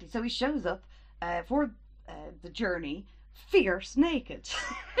 exactly. So he shows up for the journey fierce naked.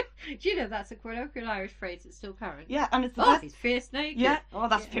 Do you know that's a colloquial Irish phrase that's still current? Yeah, and it's the Oh, best... he's fierce naked. Yeah, oh,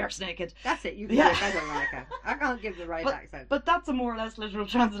 that's Yeah. fierce naked. That's it. You can Yeah. do it better, Monica. I can't give the right accent. But that's a more or less literal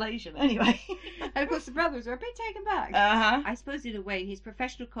translation, anyway. And of course, the brothers are a bit taken back. Uh-huh. I suppose in a way his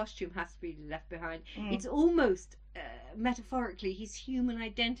professional costume has to be left behind. Mm. It's almost metaphorically his human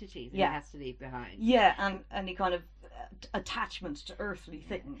identity that he has to leave behind. Yeah, and any kind of attachment to earthly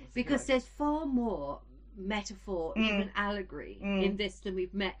things. Because there's far more metaphor, even allegory, in this than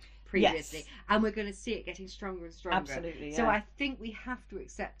we've met previously. Yes. And we're going to see it getting stronger and stronger. Absolutely, So yeah. I think we have to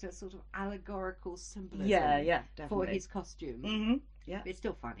accept a sort of allegorical symbolism Yeah, for definitely. his costume. Mm-hmm. Yeah. It's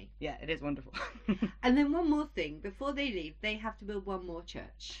still funny. Yeah, it is wonderful. And then one more thing, before they leave, they have to build one more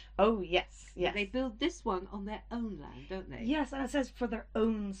church. Oh, yes, yes. They build this one on their own land, don't they? Yes, and it says for their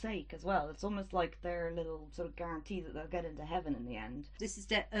own sake as well. It's almost like their little sort of guarantee that they'll get into heaven in the end. This is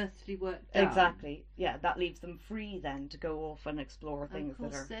their earthly work done. Exactly. Yeah, that leaves them free then to go off and explore And things of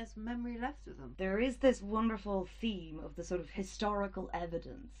course, that are... there's memory left of them. There is this wonderful theme of the sort of historical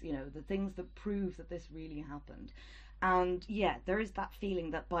evidence, you know, the things that prove that this really happened. And yeah, there is that feeling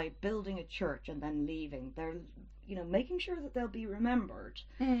that by building a church and then leaving, they're, you know, making sure that they'll be remembered.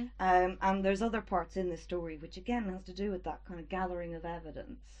 And there's other parts in the story which again has to do with that kind of gathering of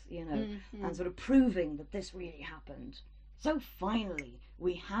evidence, you know, and sort of proving that this really happened. So finally,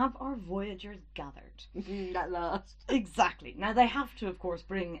 we have our voyagers gathered. At last. Exactly. Now they have to, of course,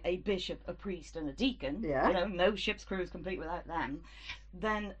 bring a bishop, a priest, and a deacon. Yeah. You know, no ship's crew is complete without them.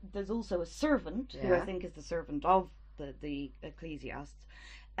 Then there's also a servant, who I think is the servant of the ecclesiasts.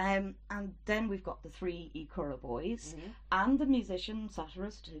 And then we've got the 3 Ikura boys, and the musician,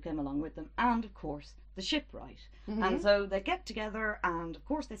 satirist, who came along with them, and of course the shipwright. And so they get together, and of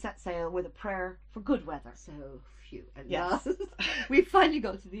course they set sail with a prayer for good weather. So phew, at Yes. last. We finally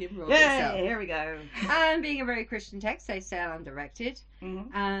got to the Imrod Yay, itself. here we go. And being a very Christian text, they sail undirected, Mhm.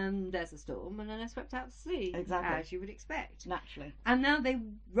 and there's a storm, and then they're swept out to sea. Exactly. As you would expect. Naturally. And now they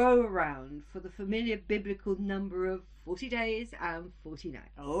row around for the familiar biblical number of 40 days and 40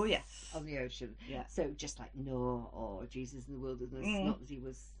 nights. Oh, yes. On the ocean. Yeah. So just like Noah or Jesus in the wilderness, not that he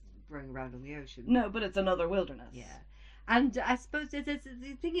was rowing around on the ocean. No, but it's another wilderness. Yeah. And I suppose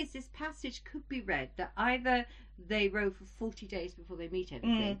the thing is, this passage could be read that either they row for 40 days before they meet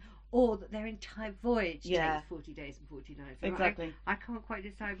anything, or that their entire voyage takes 40 days and 40 nights. And Exactly. I can't quite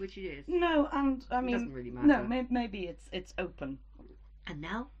decide which it is. No, and I mean, doesn't really matter. No, maybe it's open. And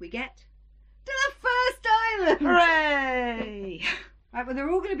now we get to the first island! Hooray! Right, well, they're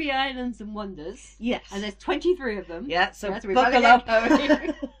all going to be islands and wonders. Yes. And there's 23 of them. Yeah, so Yes, we better buckle get up.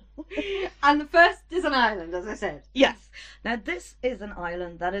 going. And the first is an island, as I said. Yes. Now this is an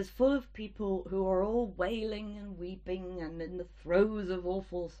island that is full of people who are all wailing and weeping and in the throes of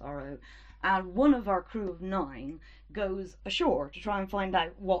awful sorrow. And one of our crew of 9 goes ashore to try and find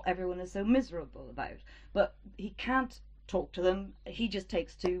out what everyone is so miserable about. But he can't talk to them. He just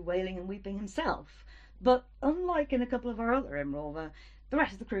takes to wailing and weeping himself. But unlike in a couple of our other Imrova, the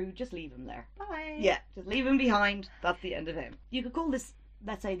rest of the crew just leave him there. Bye. Yeah, just leave him behind. That's the end of him. You could call this,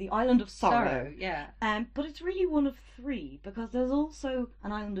 let's say, the Island of Sorrow. Yeah. But it's really one of 3 because there's also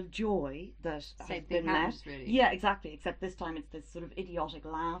an island of joy that Same has thing been met. happens, really. Yeah, exactly. Except this time it's this sort of idiotic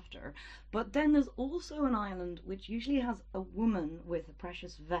laughter. But then there's also an island which usually has a woman with a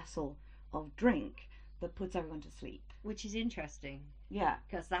precious vessel of drink that puts everyone to sleep. Which is interesting, Yeah.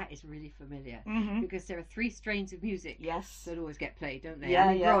 because that is really familiar. Mm-hmm. Because there are 3 strains of music Yes. that always get played, don't they? Yeah,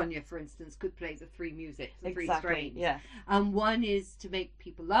 I mean, yeah. Bronya, for instance, could play the 3 music, the 3 Exactly. strains. Yeah. And one is to make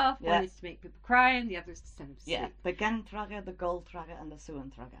people laugh, Yeah. one is to make people cry, and the other is to send them to Yeah. sleep. The Gentraga, the Goldtraga, and the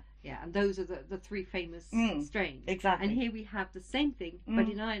Suantraga. Yeah, and those are the 3 famous strains. Exactly. And here we have the same thing, but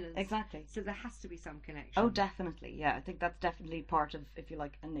in islands. Exactly. So there has to be some connection. Oh, definitely. Yeah, I think that's definitely part of, if you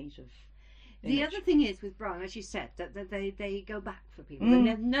like, a native. The image. other thing is with Bran, as you said, that they go back for people.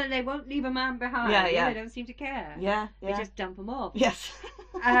 Mm. No, they won't leave a man behind. Yeah. They don't seem to care. Yeah, They yeah. just dump them off. Yes.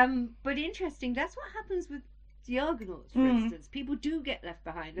 But interesting, that's what happens with the Argonauts, for Mm. instance. People do get left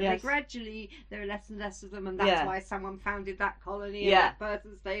behind, and Yes. they gradually, there are less and less of them, and that's Yeah. why someone founded that colony, Yeah. and that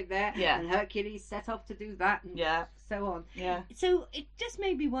person stayed there, Yeah. and Hercules set off to do that, and Yeah. so on. Yeah. So it just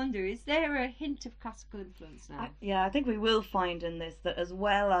made me wonder, is there a hint of classical influence now? I think we will find in this that, as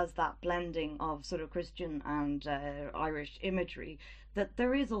well as that blending of sort of Christian and Irish imagery, that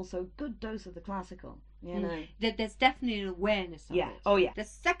there is also a good dose of the classical, you know. There's definitely an awareness of Yeah. it. Oh, yeah. The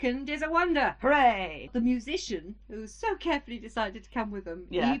second is a wonder. Hooray! The musician, who so carefully decided to come with them,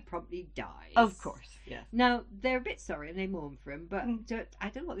 Yeah. he promptly dies. Of course, yes. Now, they're a bit sorry and they mourn for him, but Mm. I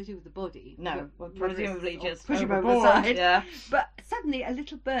don't know what they do with the body. No, well, Whether it's- presumably or just push him over the overboard, side. yeah. But suddenly a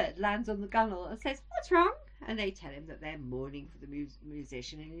little bird lands on the gunwale and says, "What's wrong?" And they tell him that they're mourning for the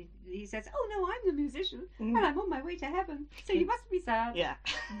musician, and he says, "Oh no, I'm the musician, Mm. and I'm on my way to heaven, so you must be sad. Yeah.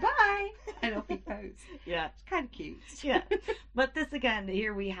 Bye." And off he goes. Yeah. It's kind of cute. Yeah. But this again,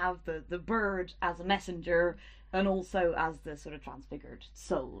 here we have the bird as a messenger, and also as the sort of transfigured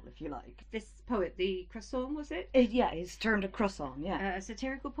soul, if you like. This poet, the Croissant, was it? Yeah, he's turned a croissant, yeah. A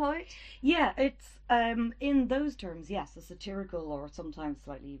satirical poet. Yeah, it's, in those terms, yes, a satirical or sometimes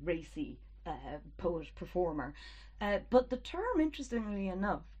slightly racy poet-performer. But the term, interestingly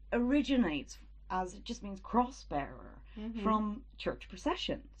enough, originates as it just means cross-bearer from church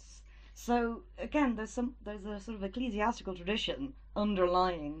processions. So, again, there's a sort of ecclesiastical tradition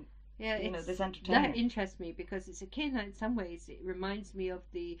underlying Yeah, this that entertainment. interests me because it's akin in some ways. It reminds me of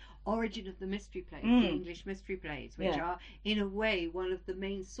the origin of the mystery plays, Mm. the English mystery plays, which Yeah. are in a way one of the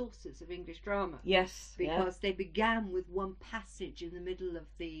main sources of English drama. Yes, Because they began with one passage in the middle of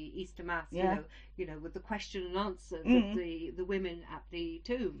the Easter Mass, Yeah. you know, with the question and answers Mm. of the women at the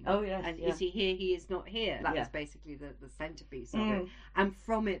tomb. Oh, yes, And yeah. is he here? He is not here. That Yeah. was basically the centerpiece of Mm. it. And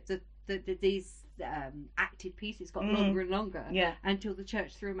from it, these acted pieces got Mm. longer and longer Yeah. until the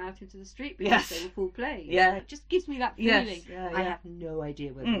church threw them out into the street because Yes. they were full plays. Yeah. It just gives me that Yes, feeling. yeah, I yeah. have no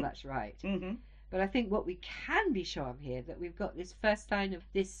idea whether Mm. that's right. Mm-hmm. But I think what we can be sure of here, that we've got this first sign of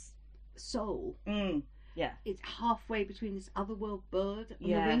this soul. Mm. Yeah, It's halfway between this otherworld bird and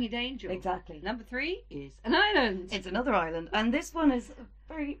Yeah, the winged angel. exactly. Number 3 is an island. It's another island, and this one is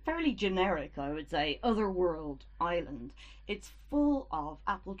fairly generic, I would say, otherworld island. It's full of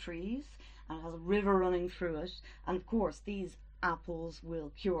apple trees, and it has a river running through it, and of course these apples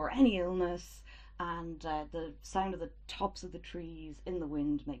will cure any illness, and the sound of the tops of the trees in the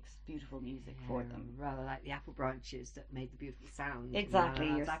wind makes beautiful music for them. Rather like the apple branches that made the beautiful sound. Exactly,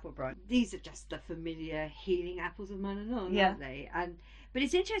 Those yes. apple branches. These are just the familiar healing apples of Manannán, Yeah. aren't they? But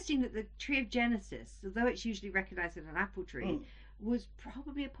it's interesting that the tree of Genesis, although it's usually recognised as an apple tree, Mm. was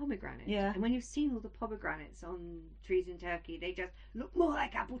probably a pomegranate. Yeah. And when you've seen all the pomegranates on trees in Turkey, they just look more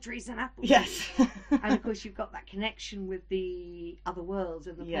like apple trees than apple Yes. trees. And of course, you've got that connection with the other worlds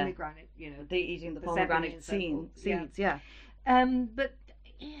and the Yeah. pomegranate, you know. They eating the Persephone pomegranate and so forth, seeds, yeah. But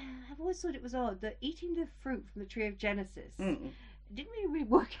yeah, I've always thought it was odd that eating the fruit from the tree of Genesis Mm. didn't really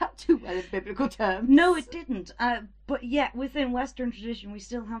work out too well in biblical terms. No, it didn't. But yet, within Western tradition, we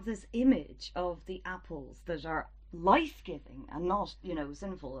still have this image of the apples that are life-giving and not,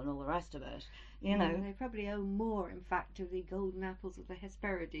 sinful and all the rest of it. They probably owe more, in fact, to the golden apples of the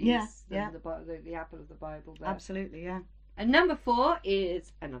Hesperides Yeah, than yeah. the apple of the Bible. There. Absolutely, yeah. And number 4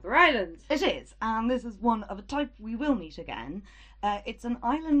 is another island. It is, and this is one of a type we will meet again. It's an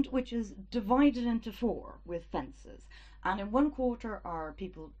island which is divided into 4 with fences. And in one quarter are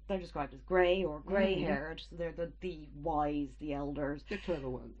people, they're described as grey or grey-haired, so they're the wise, the elders. The clever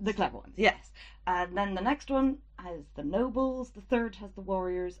ones. The clever ones, yes. And then the next one has the nobles, the third has the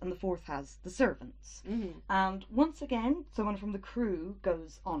warriors, and the fourth has the servants. Mm-hmm. And once again, someone from the crew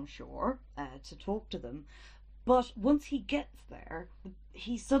goes on shore to talk to them. But once he gets there,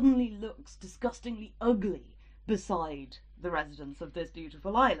 he suddenly looks disgustingly ugly beside the residents of this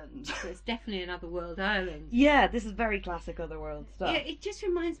beautiful island. So it's definitely another world island. Yeah, this is very classic otherworld stuff. Yeah, it just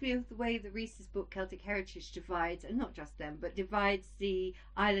reminds me of the way that Reese's book Celtic Heritage divides, and not just them, but divides the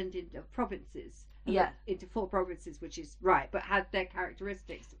island into provinces. Yeah. Into 4 provinces, which is right, but had their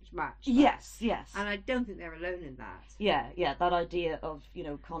characteristics which match. that. Yes, yes. And I don't think they're alone in that. Yeah, that idea of,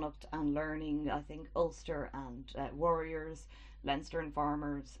 Connacht and learning, I think Ulster and warriors, Leinster and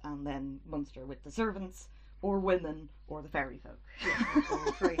farmers, and then Munster with the servants, or women, or the fairy folk. Yeah,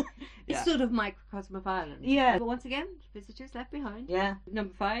 all 3. It's Yeah. sort of microcosm of Ireland. Yeah. But once again, visitors left behind. Yeah,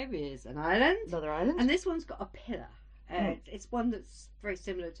 Number 5 is an island. another island. And this one's got a pillar. It's one that's very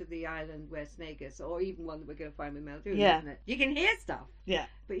similar to the island where Snegus, or even one that we're going to find with Meldoon, Yeah. isn't it? You can hear stuff, Yeah.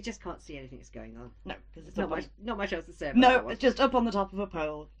 but you just can't see anything that's going on. No, because it's Not up on... much, not much else to say about that No, one. it's just up on the top of a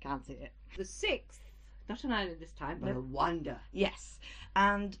pole. Can't see it. The sixth, not an island this time, but No. a wonder. Yes.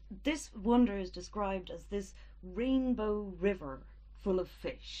 And this wonder is described as this rainbow river full of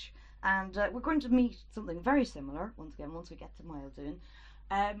fish. And we're going to meet something very similar, once again, once we get to Mildoon.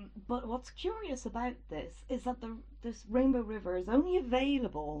 But what's curious about this is that this rainbow river is only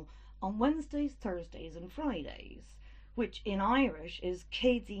available on Wednesdays, Thursdays and Fridays, which in Irish is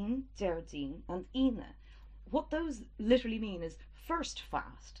Cédín, Deirdín and Ine. What those literally mean is first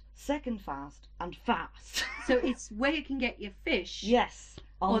fast, second fast and fast. So it's where you can get your fish Yes.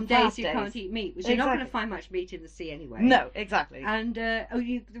 on days you can't eat meat, which you're not going to Exactly. find much meat in the sea anyway. No, exactly. And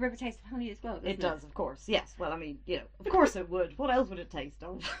the river tastes of honey as well, doesn't it? It does, of course. Yes. Well, I mean, of course it would. What else would it taste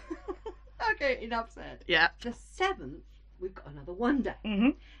of? Okay, enough said. Yeah. The seventh, we've got another wonder. Mm-hmm.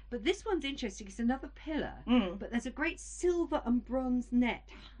 But this one's interesting. It's another pillar. Mm. But there's a great silver and bronze net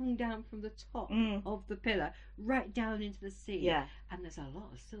hung down from the top Mm. of the pillar right down into the sea. Yeah. And there's a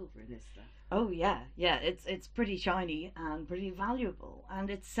lot of silver in this stuff. Oh yeah, yeah. It's pretty shiny and pretty valuable. And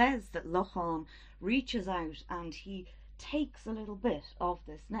it says that Lochan reaches out and he takes a little bit of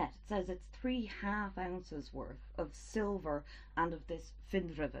this net. It says it's 3.5 ounces worth of silver and of this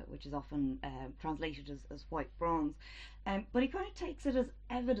findrive, which is often translated as white bronze. But he kind of takes it as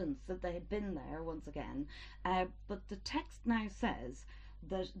evidence that they had been there once again. But the text now says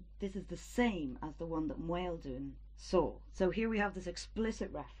that this is the same as the one that Moeldoon saw. So here we have this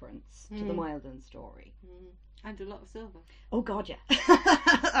explicit reference to the Moeldoon story. And a lot of silver. Oh God, yeah.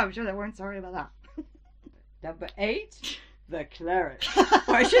 I'm sure they weren't sorry about that. Number 8, the cleric.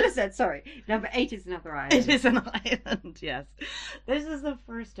 Or I should have said, sorry. Number 8 is another island. It is an island, yes. This is the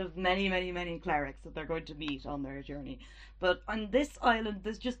first of many, many, many clerics that they're going to meet on their journey. But on this island,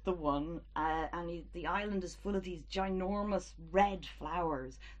 there's just the one, and the island is full of these ginormous red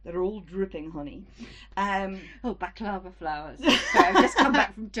flowers that are all dripping honey. Oh, baklava flowers. Sorry, I've just come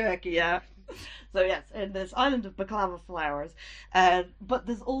back from Turkey. Yeah. So yes, in this island of baklava flowers, but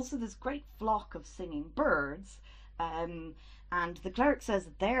there's also this great flock of singing birds, and the cleric says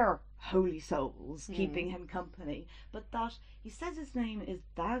that they're holy souls keeping him company, but that he says his name is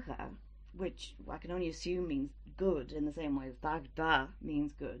Daga, which I can only assume means good in the same way as Dagda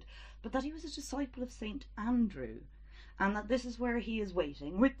means good, but that he was a disciple of Saint Andrew, and that this is where he is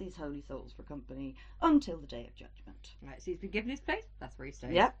waiting with these holy souls for company until the day of judgment. Right, so he's been given his place. That's where he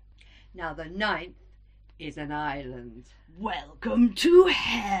stays. Yep. Now the 9th is an island. Welcome to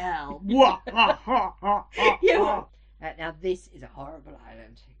hell. Yeah. Now this is a horrible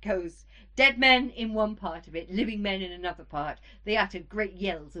island. It goes dead men in one part of it, living men in another part. They uttered great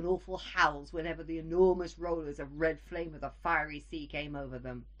yells and awful howls whenever the enormous rollers of red flame of the fiery sea came over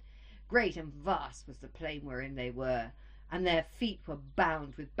them. Great and vast was the plain wherein they were, and their feet were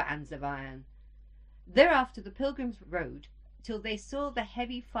bound with bands of iron. Thereafter the pilgrims rode till they saw the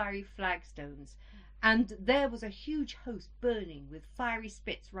heavy fiery flagstones, and there was a huge host burning with fiery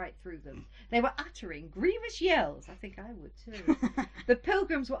spits right through them. They were uttering grievous yells. I think I would too. The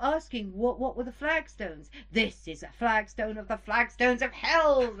pilgrims were asking what were the flagstones. This is a flagstone of the flagstones of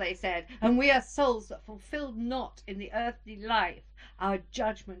hell, they said, and we are souls that fulfilled not in the earthly life our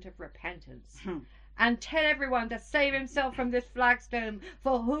judgment of repentance. And tell everyone to save himself from this flagstone,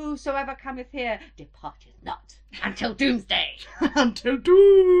 for whosoever cometh here departeth not until doomsday. Until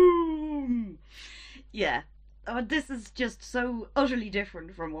doom. Yeah. This is just so utterly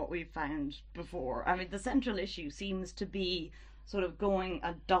different from what we've found before. I mean, the central issue seems to be sort of going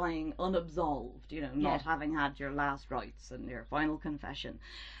and dying unabsolved, not having had your last rites and your final confession.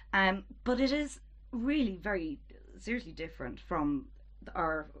 But it is really very seriously different from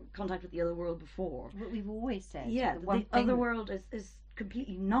our contact with the other world before. What we've always said. Yeah, the other world is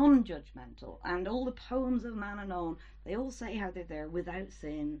completely non-judgmental, and all the poems of Manannán, they all say how they're there without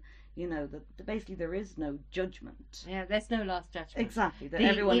sin. That basically there is no judgment. Yeah, there's no last judgment. Exactly, that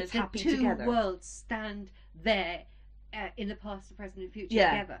everyone is happy together. The two worlds stand there in the past, the present, and future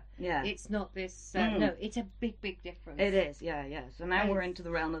Yeah, together. yeah. It's not this. No, it's a big, big difference. It is, yeah. So now we're into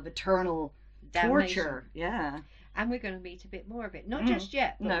the realm of eternal Damnation. torture. Yeah. And we're going to meet a bit more of it. Not just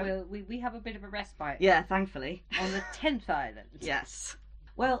yet, but No. we have a bit of a respite. Yeah, thankfully. On the 10th island. Yes.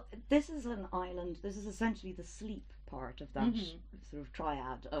 Well, this is an island. This is essentially the sleep part of that sort of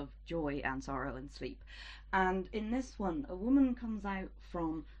triad of joy and sorrow and sleep. And in this one, a woman comes out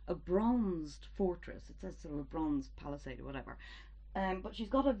from a bronzed fortress. It says sort of a bronze palisade or whatever. But she's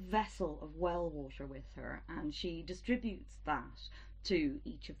got a vessel of well water with her, and she distributes that to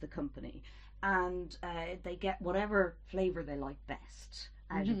each of the company. and they get whatever flavour they like best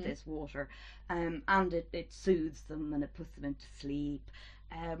out of this water, and it soothes them and it puts them into sleep.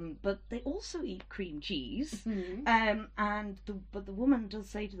 But they also eat cream cheese, but the woman does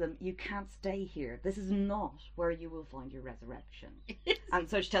say to them, "You can't stay here. This is not where you will find your resurrection." And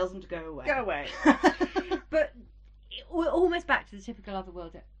so she tells them to go away. Go away. But we're almost back to the typical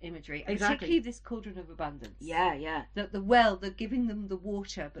otherworld imagery, Exactly. particularly this cauldron of abundance. Yeah. The well, they're giving them the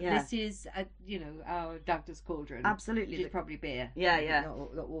water, but Yeah. this is, our Douglas cauldron. Absolutely. Which is probably beer. Yeah.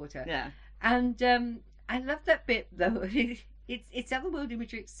 Not water. Yeah. And I love that bit, though. It's otherworld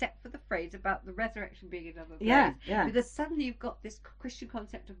imagery, except for the phrase about the resurrection being another place. Yeah. Because suddenly you've got this Christian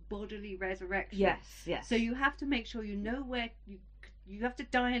concept of bodily resurrection. Yes. So you have to make sure you know where you have to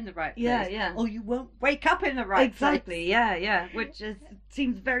die in the right place. Yeah. Or you won't wake up in the right Exactly. place. Yeah. Which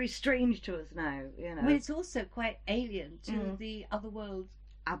seems very strange to us now. You know. I mean, it's also quite alien to Mm. the otherworld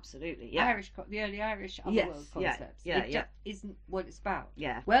Absolutely. Yeah. the early Irish Yes, otherworld yeah, concepts. yeah, It just isn't what it's about.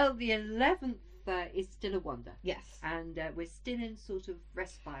 Yeah. Well, the 11th is still a wonder. Yes. And we're still in sort of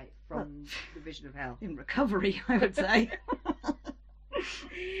respite from the vision of hell. In recovery, I would say.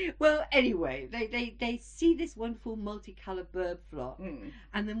 Well, anyway, they see this wonderful multicoloured bird flock,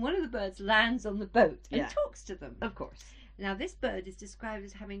 and then one of the birds lands on the boat and Yeah. talks to them. Of course. Now, this bird is described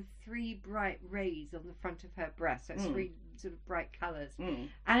as having 3 bright rays on the front of her breast, so it's 3 sort of bright colours.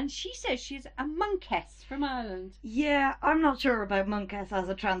 And she says she's a monkess from Ireland. Yeah, I'm not sure about monkess as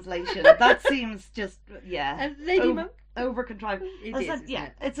a translation. That seems just, A lady monk? over contrived. It As is, I- isn't yeah,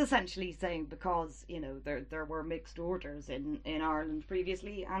 it? it's essentially saying because there were mixed orders in Ireland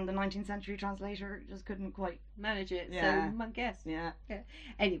previously, and the 19th century translator just couldn't quite. Manage it, Yeah. so monkess. Yeah,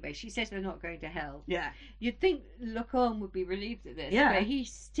 Anyway, she says they're not going to hell. yeah. You'd think Locombe would be relieved at this, Yeah. but he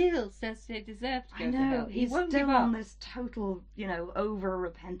still says they deserve to go I to know hell. He he's won't still give up. on this total, over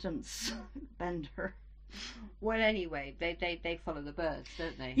repentance bender. Well, anyway, they follow the birds,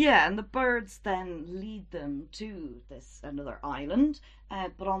 don't they? Yeah, and the birds then lead them to this another island.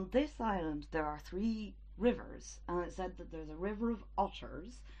 But on this island, there are 3 rivers, and it said that there's a river of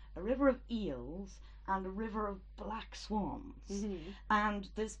otters, a river of eels, and a river of black swans. Mhm. And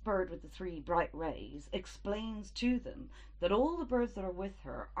this bird with the 3 bright rays explains to them that all the birds that are with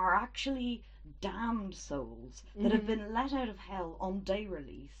her are actually damned souls that have been let out of hell on day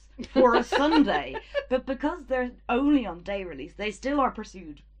release for a Sunday. But because they're only on day release, they still are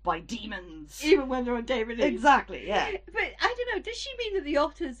pursued by demons. Even when they're on day release. Exactly, yeah. But I don't know, does she mean that the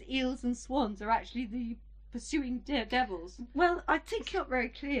otters, eels, and swans are actually the pursuing devils? Well, I think It's not very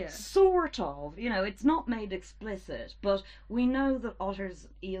clear. sort of, it's not made explicit, but we know that otters,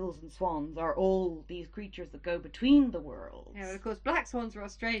 eels, and swans are all these creatures that go between the worlds. Yeah, well, of course, black swans were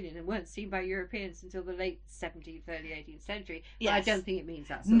Australian and weren't seen by Europeans until the late 17th, early 18th century. But I Yes. don't think it means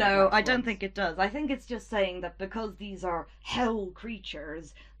that. Sort No, of I don't swans. think it does. I think it's just saying that because these are hell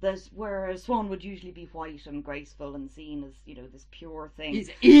creatures, that where a swan would usually be white and graceful and seen as, this pure thing.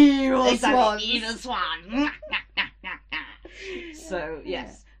 He's evil Exactly, swans. evil swan. So,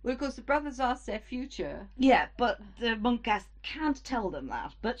 yes. Well, of course, the brothers ask their future. Yeah, but the monkess can't tell them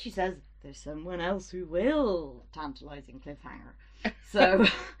that. But she says, there's someone else who will. Tantalising cliffhanger. So...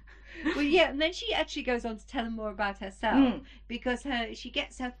 Well, yeah, and then she actually goes on to tell them more about herself because she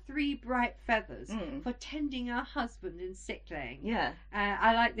gets her 3 bright feathers for tending her husband in sick laying. Yeah.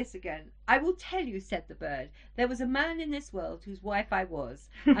 I like this again. I will tell you, said the bird, there was a man in this world whose wife I was,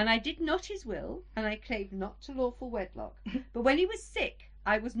 and I did not his will, and I clave not to lawful wedlock. But when he was sick,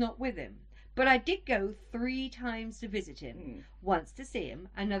 I was not with him. But I did go 3 times to visit him, once to see him,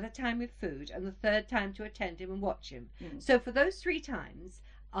 another time with food, and the 3rd time to attend him and watch him. So for those 3 times,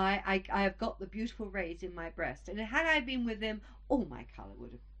 I have got the beautiful rays in my breast, and had I been with him, all my colour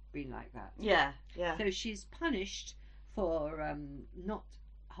would have been like that. Yeah. So she's punished for not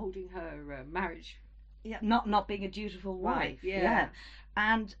holding her marriage. Yeah, not being a dutiful wife. Right, yeah.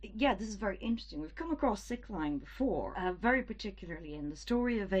 And yeah, this is very interesting. We've come across Sickline before, very particularly in the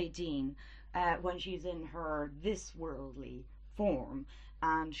story of Aideen, when she's in her this worldly form,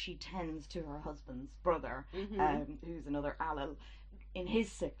 and she tends to her husband's brother, who's another Allel, in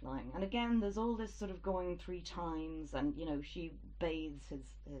his sick line. And again, there's all this sort of going 3 times, and she bathes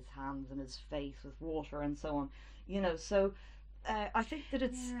his hands and his face with water and so on. So I think that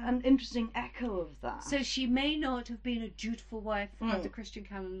it's an interesting echo of that. So she may not have been a dutiful wife under Christian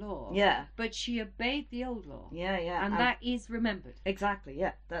canon law. Yeah. But she obeyed the old law. Yeah. And that is remembered. Exactly,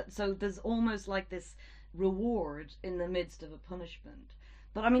 yeah. So there's almost like this reward in the midst of a punishment.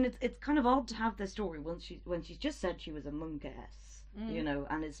 But I mean, it's kind of odd to have this story when she's just said she was a monkess,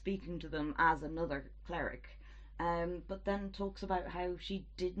 and is speaking to them as another cleric. but then talks about how she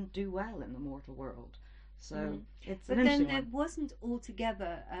didn't do well in the mortal world. So it's But an then interesting there one. wasn't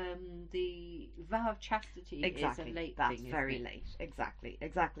altogether the vow of chastity Exactly, is a late that's thing. very isn't it? late.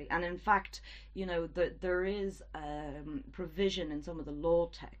 Exactly. And in fact, there is provision in some of the law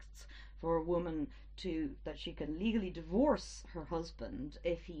texts for a woman that she can legally divorce her husband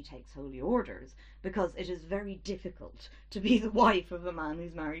if he takes holy orders, because it is very difficult to be the wife of a man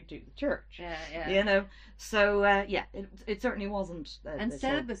who's married to the church. Yeah. So it certainly wasn't. And this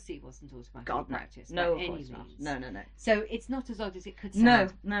celibacy wasn't automatically God, no. practiced No, by of any course means. not. No. So it's not as odd as it could No,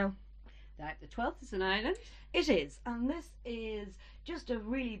 sound. no. Right, the 12th is an island. It is, and this is just a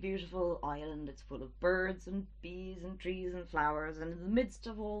really beautiful island. It's full of birds and bees and trees and flowers, and in the midst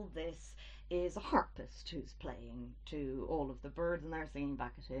of all this is a harpist who's playing to all of the birds, and they're singing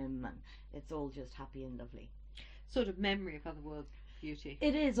back at him, and it's all just happy and lovely. Sort of memory of otherworld beauty.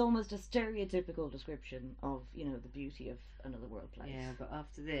 It is almost a stereotypical description of, the beauty of another world place. Yeah, but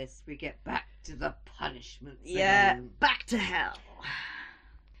after this, we get back to the punishments. Yeah, again. back to hell.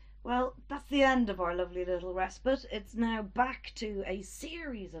 Well, that's the end of our lovely little respite. It's now back to a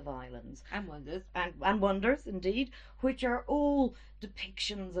series of islands And wonders. and wonders, indeed, which are all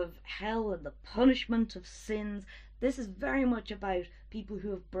depictions of hell and the punishment of sins. This is very much about people who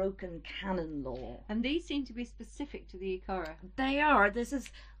have broken canon law. And these seem to be specific to the Ikara. They are. This is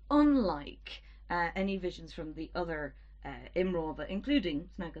unlike any visions from the other Imrova, including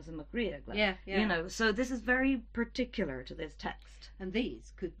Sneggles and Macreagla. Yeah. So this is very particular to this text. And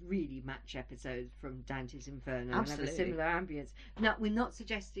these could really match episodes from Dante's Inferno and have a Absolutely. similar ambience. Now, we're not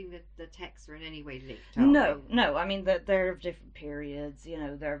suggesting that the texts are in any way linked, are No, we? no. I mean, they're of different periods.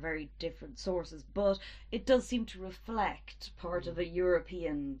 They're very different sources, but it does seem to reflect part of a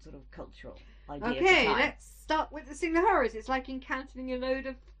European sort of cultural idea. of the Okay, time. let's start with the Sing the Horrors. It's like encountering a load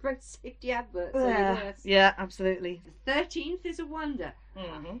of road safety adverts. Only worse. Yeah, absolutely. The 13th is a wonder.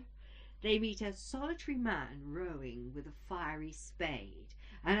 Mm-hmm. They meet a solitary man rowing with a fiery spade.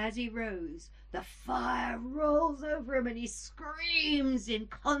 And as he rows, the fire rolls over him and he screams in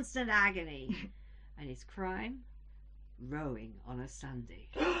constant agony. And his crime? Rowing on a Sunday.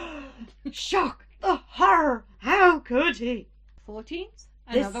 Shock! The horror! How could he? 14th?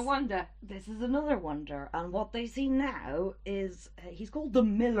 This- Another wonder. This is another wonder, and what they see now is he's called the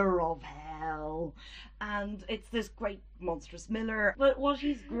Miller of Hell, and it's this great monstrous miller. But what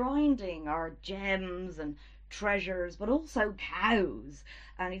he's grinding are gems and treasures, but also cows,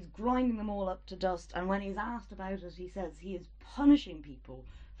 and he's grinding them all up to dust. And when he's asked about it, he says he is punishing people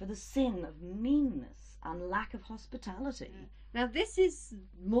for the sin of meanness and lack of hospitality. Now, this is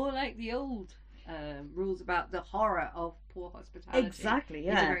more like the old rules about the horror of poor hospitality. Exactly, It's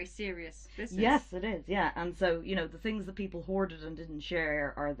a yeah. very serious business. Yes, it is, yeah. And so, the things that people hoarded and didn't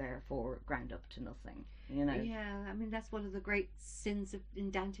share are therefore ground up to nothing, Yeah, I mean, that's one of the great sins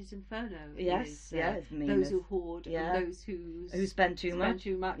in Dante's Inferno. Yes, is, it's those meanness. who hoard Yeah. and those who Spend too much.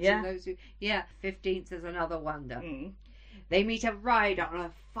 too much. Yeah. And those who, 15th is another wonder. Mm. They meet a rider on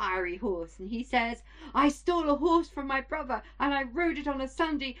a fiery horse, and he says, I stole a horse from my brother, and I rode it on a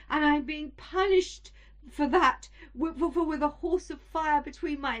Sunday, and I'm being punished for that, with a horse of fire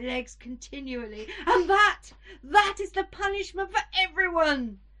between my legs continually. And that is the punishment for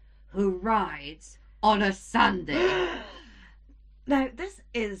everyone who rides on a Sunday. Now, this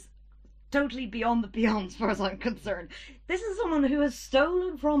is totally beyond the beyond as far as I'm concerned. This is someone who has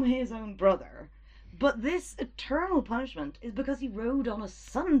stolen from his own brother, but this eternal punishment is because he rode on a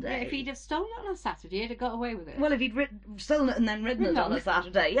Sunday. If he'd have stolen it on a Saturday, he'd have got away with it. Well, if he'd stolen it and then ridden it on a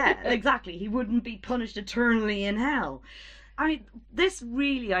Saturday, yeah, exactly. He wouldn't be punished eternally in hell. I mean, this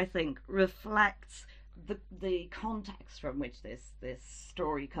really, I think, reflects the context from which this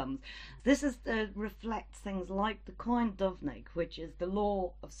story comes. This reflects things like the Coin Dovneg, which is the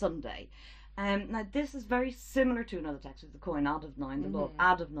law of Sunday. Now, this is very similar to another text, the Coin Adovnain, the law of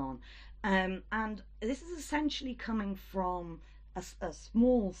Adovnain. And this is essentially coming from a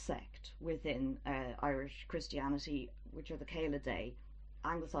small sect within Irish Christianity, which are the Céile Dé,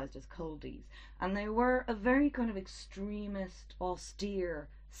 anglicised as Culdees. And they were a very kind of extremist, austere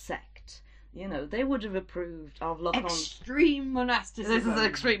sect. They would have approved of Extreme monasticism. This is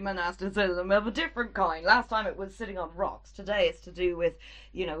extreme monasticism of a different kind. Last time it was sitting on rocks. Today it's to do with,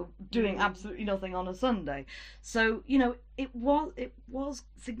 doing absolutely nothing on a Sunday. So, it was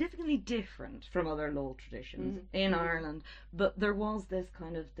significantly different from other law traditions in Ireland, but there was this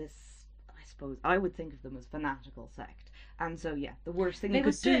kind of I suppose I would think of them as fanatical sect. And so, yeah, the worst thing they you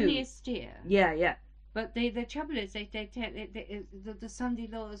were could do. certainly austere. Yeah. But the trouble is, the Sunday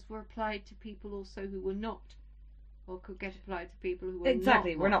laws were applied to people also who were not or could get applied to people who were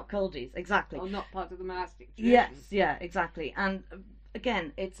Exactly, not we're not culdies. Exactly. or not part of the monastic tradition. Yes, yeah, exactly. And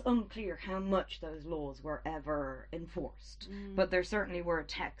again, it's unclear how much those laws were ever enforced, but there certainly were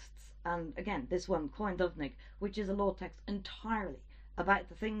texts. And again, this one, Coin Dubnig, which is a law text entirely about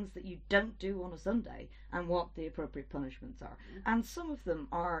the things that you don't do on a Sunday and what the appropriate punishments are. And some of them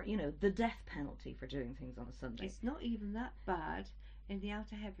are, the death penalty for doing things on a Sunday. It's not even that bad in the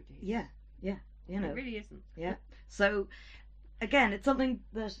Outer Hebrides. Yeah, It really isn't. Yeah. So, again, it's something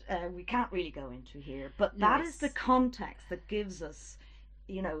that we can't really go into here, but that is the context that gives us,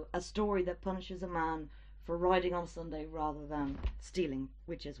 a story that punishes a man for riding on a Sunday rather than stealing,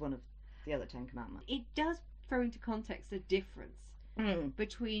 which is one of the other 10 commandments. It does throw into context the difference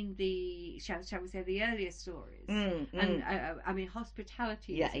between the, shall we say, the earlier stories. And, I mean,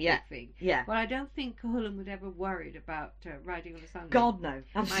 hospitality is a big thing. Yeah. Well, I don't think Cuchulainn would ever worried about riding on a Sunday. God, no.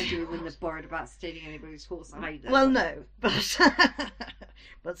 Mind you, he wouldn't have worried about stealing anybody's horse either. Well, no.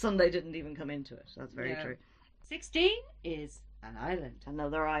 But Sunday didn't even come into it. That's very true. 16 is an island.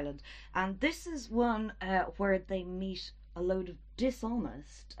 Another island. And this is one where they meet a load of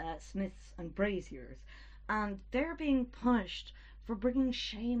dishonest smiths and braziers. And they're being punished for bringing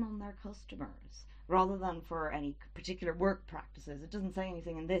shame on their customers rather than for any particular work practices. It doesn't say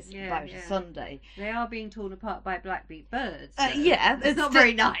anything in this about a Sunday. They are being torn apart by black-beaked birds. So it's not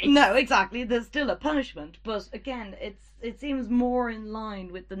very nice. No, exactly. There's still a punishment, but again, it seems more in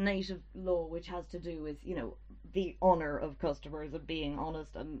line with the native law, which has to do with the honour of customers and being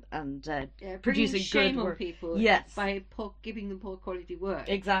honest and producing shame good on work. people. Yes, by giving them poor quality work.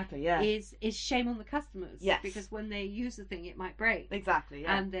 Exactly. Yeah. Is shame on the customers. Yes. Because when they use the thing, it might break. Exactly.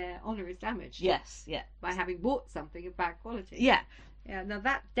 Yeah. And their honour is damaged. Yes. Yeah. By having bought something of bad quality. Yeah. Yeah. Now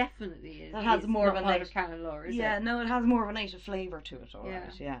that definitely is. That has more of a part of canon law, is it? Yeah. No, it has more of a native flavour to it. All Yeah.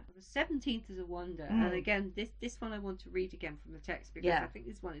 right. Yeah. The 17th is a wonder, and again, this one I want to read again from the text because I think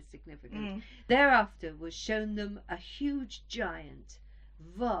this one is significant. Thereafter was shown them a huge giant,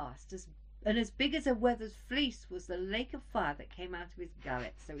 vast, and as big as a wether's fleece was the lake of fire that came out of his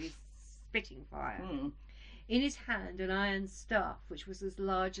gullet. So he's spitting fire. In his hand an iron staff, which was as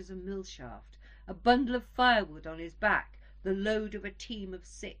large as a mill shaft, a bundle of firewood on his back, the load of a team of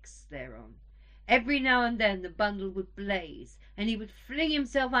 6 thereon. Every now and then the bundle would blaze, and he would fling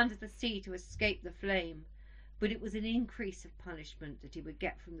himself under the sea to escape the flame. But it was an increase of punishment that he would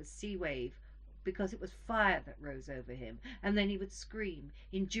get from the sea wave, because it was fire that rose over him, and then he would scream,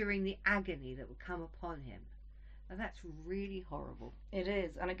 enduring the agony that would come upon him. Now that's really horrible. It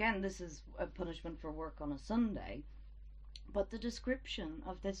is, and again, this is a punishment for work on a Sunday, but the description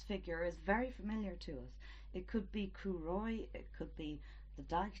of this figure is very familiar to us. It could be Curoi, it could be the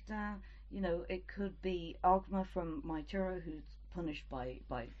Dagda, it could be Ogma from Maituro, who's punished by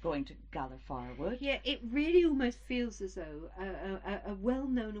going to gather firewood. Yeah, it really almost feels as though a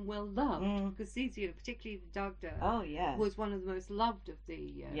well-known and well-loved, because these, particularly the Dagda, was one of the most loved of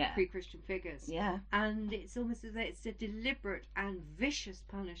the pre-Christian figures. Yeah. And it's almost as though it's a deliberate and vicious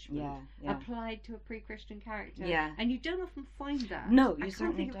punishment applied to a pre-Christian character. Yeah. And you don't often find that. No, you I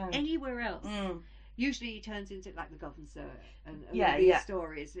certainly can't think don't. of anywhere else. Usually he turns into like the Govan Sir and these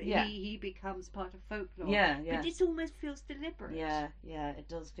stories. Yeah. He becomes part of folklore. Yeah. But this almost feels deliberate. Yeah, it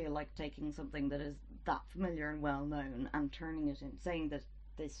does feel like taking something that is that familiar and well known and turning it in, saying that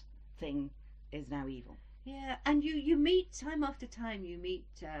this thing is now evil. Yeah, and you meet time after time. You meet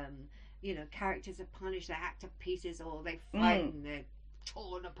characters are punished, they're hacked to pieces, or they fight and they're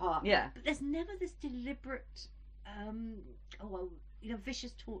torn apart. Yeah, but there's never this deliberate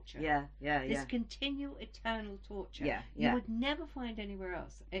vicious torture. Yeah. This continual, eternal torture. Yeah. You would never find anywhere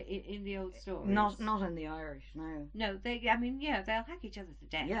else in the old stories. Not in the Irish, no. No, they'll hack each other to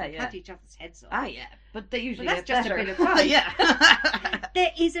death. They'll cut each other's heads off. Ah, yeah, but they usually that's get just better. a bit of fun. Yeah.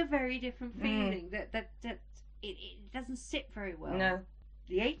 There is a very different feeling that it doesn't sit very well. No.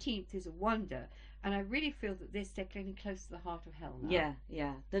 The 18th is a wonder. And I really feel that they're getting close to the heart of hell now.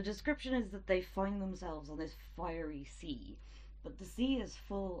 Yeah. The description is that they find themselves on this fiery sea. But the sea is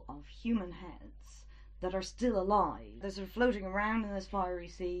full of human heads that are still alive. They're sort of floating around in this fiery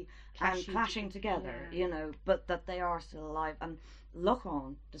sea and clashing together, but that they are still alive. And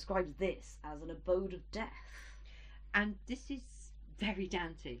Lochon describes this as an abode of death. And this is very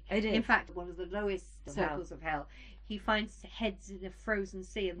Dante. It is. In fact, one of the lowest circles of hell, he finds heads in a frozen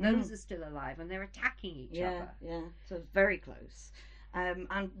sea, and those are still alive, and they're attacking each other. Yeah, so it's very close. And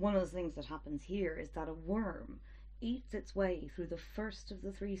one of the things that happens here is that a worm eats its way through the first of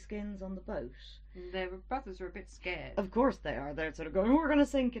the 3 skins on the boat. And their brothers are a bit scared. Of course they are. They're sort of going, we're going to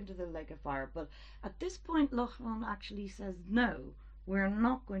sink into the lake of fire. But at this point, Lochlan actually says, no, we're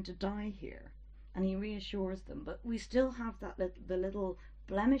not going to die here. and he reassures them. But we still have that the little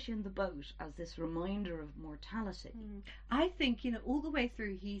blemish in the boat as this reminder of mortality. I think, all the way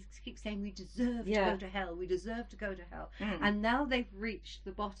through he keeps saying we deserve to go to hell, we deserve to go to hell. And now they've reached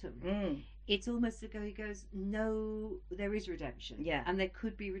the bottom. It's almost as though he goes, no, there is redemption. Yeah. And there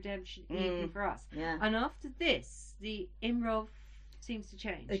could be redemption even for us. Yeah. And after this, the Imrov seems to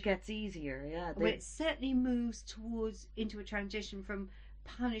change. It gets easier, yeah. Well, it certainly moves into a transition from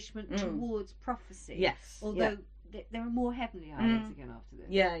punishment towards prophecy. Yes. Although there are more heavenly islands again after this.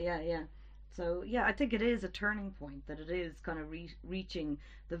 Yeah. So, yeah, I think it is a turning point, that it is kind of reaching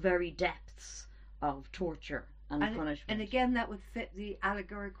the very depths of torture and punishment. And again, that would fit the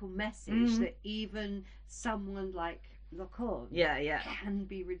allegorical message that even someone like Lochorn can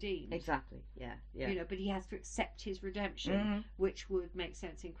be redeemed. Exactly, yeah. But he has to accept his redemption, which would make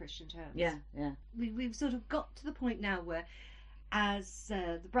sense in Christian terms. Yeah. We've sort of got to the point now where, as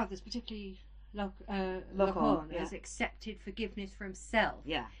the brothers, particularly Lochorn, has accepted forgiveness for himself.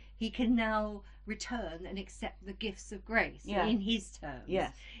 Yeah. He can now return and accept the gifts of grace in his terms.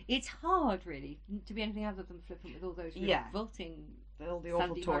 Yes. It's hard, really, to be anything other than flippant with all those revolting, all the awful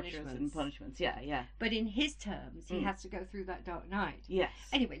Sunday tortures and punishments. Yeah. But in his terms, he has to go through that dark night. Yes.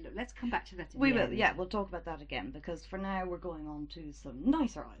 Anyway, look, let's come back to that. We will. Yeah, we'll talk about that again, because for now we're going on to some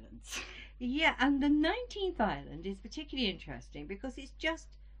nicer islands. Yeah, and the 19th island is particularly interesting because it's just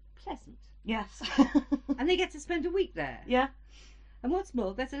pleasant. Yes. And they get to spend a week there. Yeah. And what's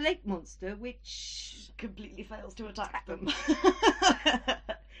more, there's a lake monster which completely fails to attack them.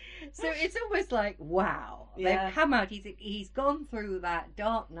 So it's almost like, wow, they've come out. He's gone through that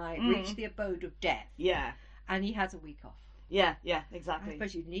dark night, reached the abode of death. Yeah. And he has a week off. Yeah, exactly. I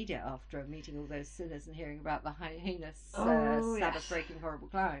suppose you'd need it after meeting all those sinners and hearing about the heinous, Sabbath-breaking, horrible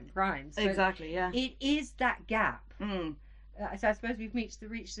crimes. So exactly, yeah. It is that gap. So I suppose we've reached the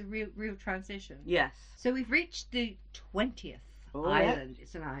real transition. Yes. So we've reached the 20th island.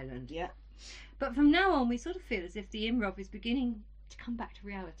 It's an island. Yeah. But from now on, we sort of feel as if the Imrov is beginning to come back to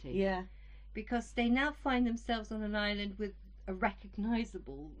reality. Yeah. Because they now find themselves on an island with a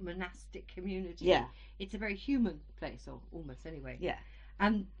recognisable monastic community. Yeah. It's a very human place, or almost anyway. Yeah.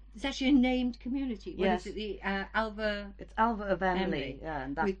 And it's actually a named community. What is it? The Alva... It's Alva of Emily. Yeah,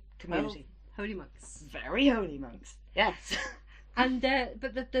 and that with community. Holy monks. Very holy monks. Yes. And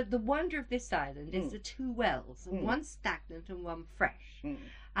but the wonder of this island is the two wells, one stagnant and one fresh.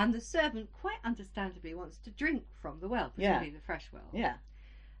 And the servant, quite understandably, wants to drink from the well, presumably the fresh well. Yeah.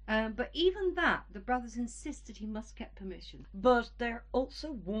 But even that, the brothers insist that he must get permission. But they're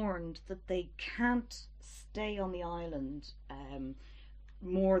also warned that they can't stay on the island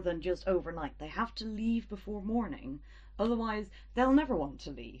more than just overnight. They have to leave before morning. Otherwise, they'll never want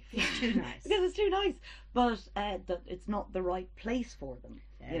to leave. It's too nice. Because it's too nice. But that it's not the right place for them.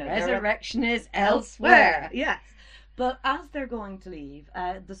 Resurrection is elsewhere. Yes. But as they're going to leave,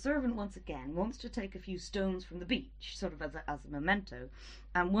 the servant once again wants to take a few stones from the beach, sort of as a memento.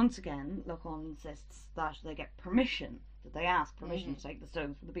 And once again, Lochorn insists that they get permission, that they ask permission to take the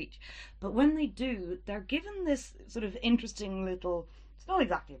stones from the beach. But when they do, they're given this sort of interesting little... It's not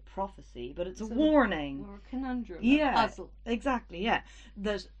exactly a prophecy, but it's a warning. Or a conundrum, a puzzle. Exactly, yeah.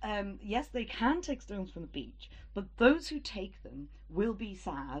 That, yes, they can take stones from the beach, but those who take them will be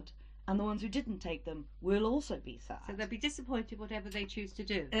sad, and the ones who didn't take them will also be sad. So they'll be disappointed whatever they choose to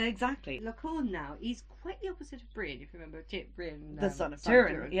do. Exactly. Lochorn now, he's quite the opposite of Brian, if you remember Brian. The son of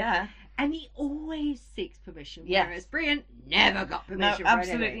Turin, yeah. And he always seeks permission, whereas Brian never got permission. No,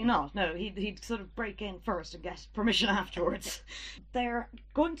 absolutely not. No, he'd sort of break in first and get permission afterwards. They're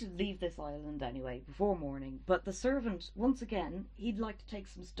going to leave this island anyway, before morning, but the servant, once again, he'd like to take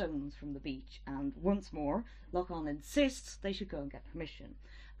some stones from the beach, and once more, Lochorn insists they should go and get permission.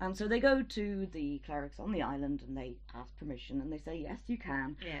 And so they go to the clerics on the island and they ask permission and they say, yes, you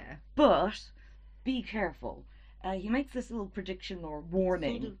can. Yeah. But be careful. He makes this little prediction or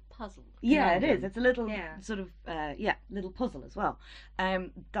warning. Sort of puzzle. Yeah, it is. It's a little sort of, little puzzle as well.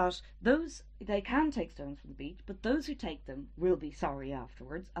 That they can take stones from the beach, but those who take them will be sorry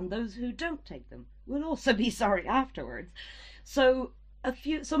afterwards, and those who don't take them will also be sorry afterwards. So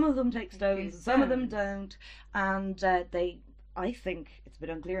some of them take stones, some of them don't, and I think, it's a bit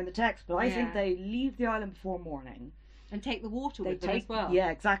unclear in the text, but I think they leave the island before morning. And take the water with them as well.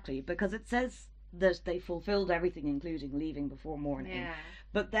 Yeah, exactly, because it says that they fulfilled everything, including leaving before morning. Yeah.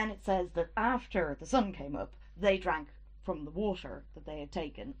 But then it says that after the sun came up, they drank from the water that they had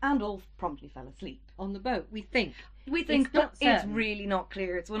taken, and all promptly fell asleep. On the boat, we think. But it's really not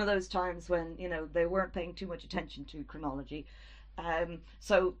clear. It's one of those times when, they weren't paying too much attention to chronology.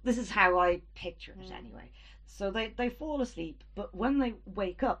 So this is how I picture it anyway. So they fall asleep, but when they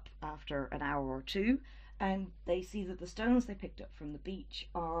wake up after an hour or two, they see that the stones they picked up from the beach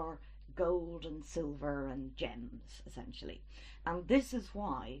are gold and silver and gems, essentially. And this is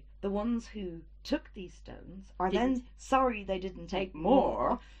why the ones who took these stones are then sorry they didn't take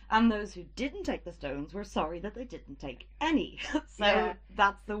more, and those who didn't take the stones were sorry that they didn't take any. So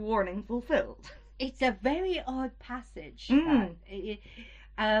that's the warning fulfilled. It's a very odd passage.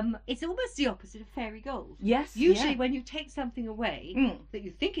 It's almost the opposite of fairy gold. Yes. Usually when you take something away that you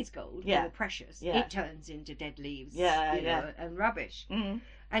think is gold or precious, Yeah. it turns into dead leaves and rubbish.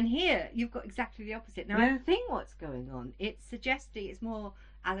 And here you've got exactly the opposite. Now I think what's going on, it's suggesting it's more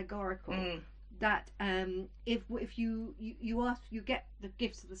allegorical. That if you get the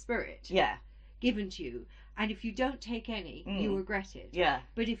gifts of the Spirit given to you, and if you don't take any, you regret it.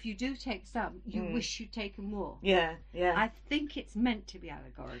 But if you do take some, you wish you'd taken more. I think it's meant to be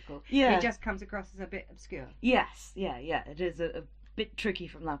allegorical. It just comes across as a bit obscure. Yes. It is a bit tricky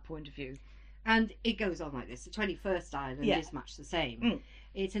from that point of view. And it goes on like this. The 21st island is much the same.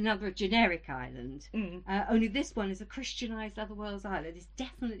 It's another generic island. Only this one is a Christianized Otherworlds island. It's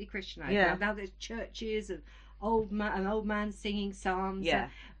definitely Christianized. Now there's churches and an old man singing psalms.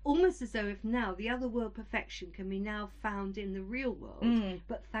 Almost as though if now the otherworld perfection can be now found in the real world,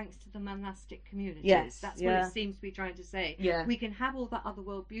 but thanks to the monastic communities. That's what it seems to be trying to say. We can have all that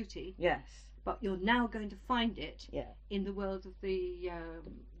otherworld beauty. But you're now going to find it in the world of the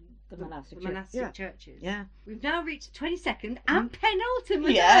monastic churches. We've now reached the 22nd and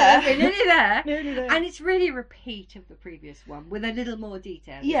penultimate. We're nearly there. And it's really a repeat of the previous one with a little more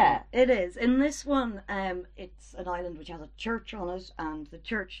detail. It is. In this one, it's an island which has a church on it, and the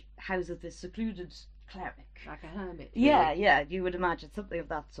church houses this secluded cleric. Like a hermit. Really. You would imagine something of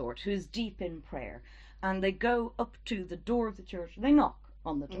that sort, who's deep in prayer. And they go up to the door of the church, and they knock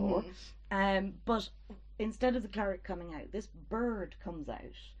on the door. But instead of the cleric coming out, this bird comes out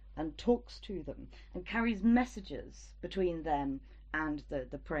and talks to them and carries messages between them and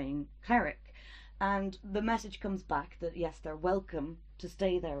the praying cleric. And the message comes back that yes, they're welcome to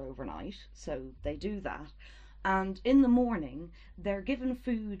stay there overnight, so they do that. And in the morning they're given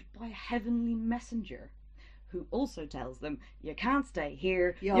food by a heavenly messenger who also tells them, you can't stay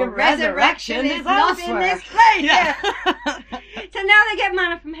here, your resurrection is not elsewhere. in this place. So now they get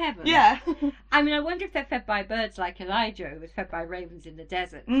manna from heaven. I mean, I wonder if they're fed by birds like Elijah, who was fed by ravens in the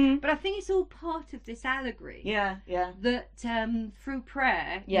desert. But I think it's all part of this allegory. That through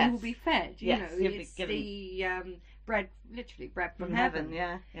prayer you will be fed. You know, it's the bread, literally bread from heaven.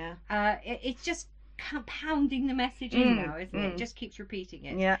 It's just compounding the message in now, isn't it? It just keeps repeating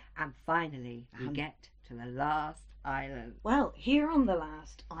it. And finally, we get to the last island. Well, here on the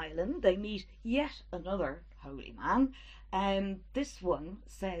last island, they meet yet another holy man. This one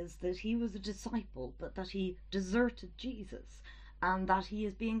says that he was a disciple, but that he deserted Jesus, and that he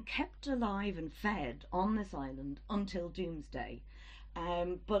is being kept alive and fed on this island until doomsday.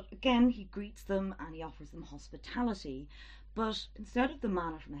 But again, he greets them and he offers them hospitality. But instead of the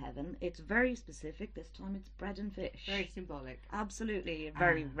manna from heaven, it's very specific. This time it's bread and fish. Very symbolic. Absolutely.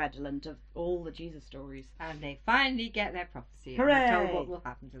 Very redolent of all the Jesus stories. And they finally get their prophecy. Hooray! And they're told what will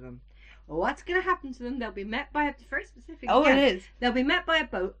happen to them. Well, what's going to happen to them? They'll be met by a very specific... Oh, guest. it is. They'll be met by a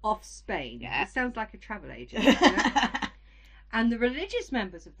boat off Spain. It sounds like a travel agent. You know? And the religious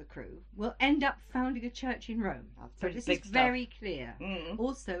members of the crew will end up founding a church in Rome. So this is very clear.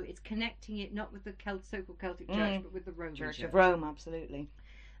 Also, it's connecting it not with the so-called Celtic Church, but with the Roman Church. Church of Rome, absolutely.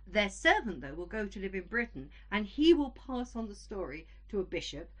 Their servant, though, will go to live in Britain, and he will pass on the story to a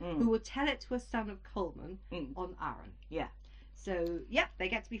bishop, who will tell it to a son of Colman on Arran. So, they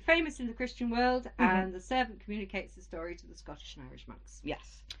get to be famous in the Christian world, and the servant communicates the story to the Scottish and Irish monks.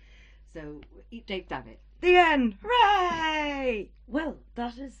 So, they've done it. The end! Hooray! Well,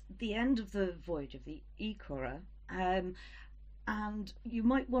 that is the end of the voyage of the Ecora. And you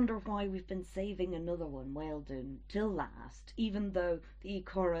might wonder why we've been saving another one, Whaledoon, till last, even though the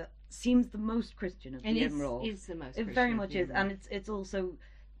Ecora seems the most Christian of the Imrov. It is the most It Christian very of much the is, Imrov. and it's also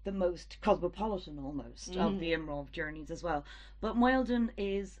the most cosmopolitan almost of the Imrov journeys as well. But Whaledoon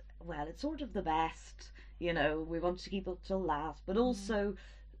is, well, it's sort of the best, you know, we want to keep it till last, but also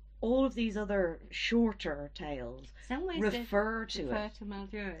all of these other shorter tales refer to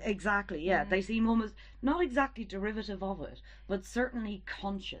Maldura. Exactly, they seem almost not exactly derivative of it, but certainly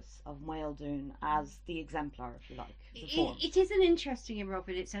conscious of Whaledoon as the exemplar, if you like. It is an interesting Imrov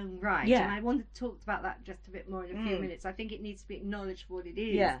in its own right, and I want to talk about that just a bit more in a few minutes. I think it needs to be acknowledged for what it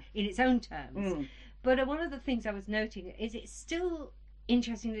is in its own terms. But one of the things I was noting is it's still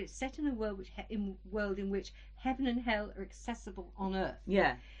interesting that it's set in a world in which heaven and hell are accessible on Earth.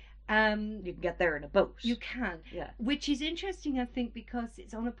 Yeah. You can get there in a boat. You can. Yeah. Which is interesting, I think, because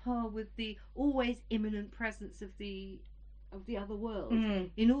it's on a par with the always imminent presence of the other world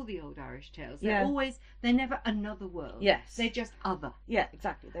in all the old Irish tales. They're never another world. Yes. They're just other. Yeah,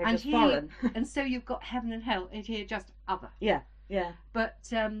 exactly. They're And just here- foreign. And so you've got heaven and hell, and here just other. Yeah. Yeah. But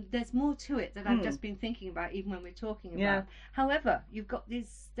there's more to it that I've just been thinking about, even when we're talking about. Yeah. However, you've got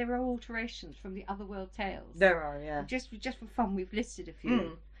there are alterations from the other world tales. There are, yeah. Just for fun, we've listed a few.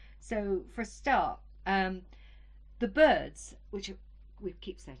 Mm. So for a start, the birds, which we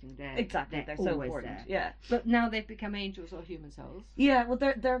keep saying Exactly, they're so always important. there. Yeah. But now they've become angels or human souls. Yeah, well,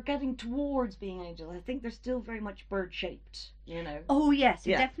 they're getting towards being angels. I think they're still very much bird shaped, you know. Oh yes,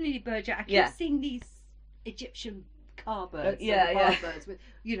 Yeah. definitely birds. I keep Yeah. seeing these Egyptian car birds, yeah, bar yeah. birds with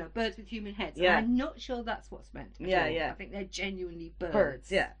birds with human heads. Yeah. I'm not sure that's what's meant. At Yeah, all. yeah. I think they're genuinely birds.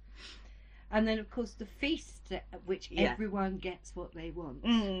 Birds, yeah. And then of course the feast at which Yeah. everyone gets what they want.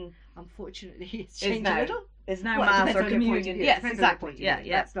 Mm. Unfortunately, it's Is changed now- a little. It's now Well, it mass depends or on your point of communion. view. It Yes, depends on your exactly. point of Yeah, view.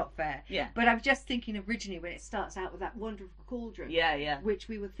 yeah. That's not fair. Yeah. But I'm just thinking originally when it starts out with that wonderful cauldron. Yeah, yeah. Which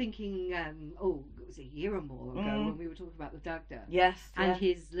we were thinking, it was a year or more ago when we were talking about the Dagda. Yes. And yeah.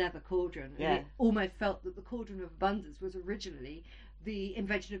 his leather cauldron. Yeah. And it almost felt that the cauldron of abundance was originally the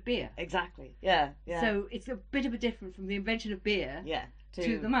invention of beer. Exactly. Yeah, yeah. So it's a bit of a difference from the invention of beer yeah.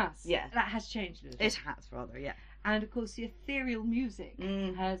 to the mass. Yeah. That has changed a little. It has, rather, yeah. And of course the ethereal music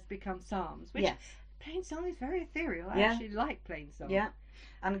Mm. has become psalms, which Yes. plain song is very ethereal. I Yeah. actually like plain song. Yeah.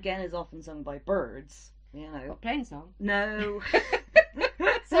 And again, is often sung by birds, you know. What, plain song? No.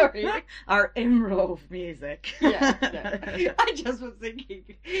 Sorry. Our Imrov music. Yeah, no. I just was thinking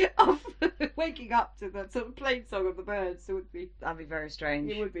of waking up to that sort of plain song of the birds. It would be. That'd be very strange.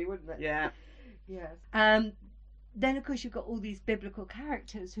 It would be, wouldn't it? Yeah. Yes. Then of course you've got all these biblical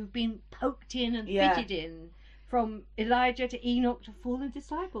characters who've been poked in and Yeah. fitted in, from Elijah to Enoch to fallen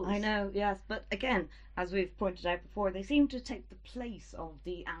disciples. I know, yes. But again, as we've pointed out before, they seem to take the place of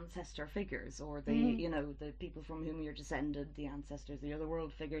the ancestor figures, or the, you know, the people from whom you're descended, the ancestors, the other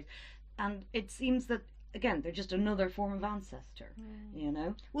world figures. And it seems that, again, they're just another form of ancestor, you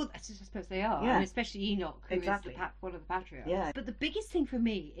know? Well, I suppose they are, Yeah. and especially Enoch, who Exactly. is one of the patriarchs. Yeah. But the biggest thing for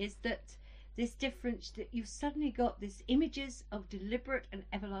me is that this difference, that you've suddenly got these images of deliberate and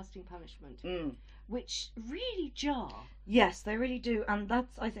everlasting punishment, Mm. which really jar. Yes, they really do. And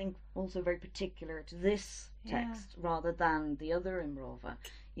that's, I think, also very particular to this Yeah. text rather than the other Imrova.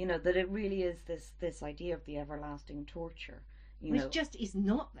 You know, that it really is this idea of the everlasting torture. You Which know. just is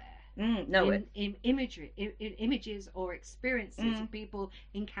not there. No, in imagery, in images or experiences of people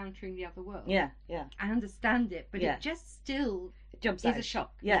encountering the other world. yeah, yeah. I understand it, but Yeah. it just still It jumps is out. a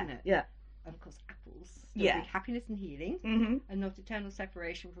shock, Yeah, isn't it? yeah. And of course, apples. Still Yeah. bring happiness and healing, Mm-hmm. and not eternal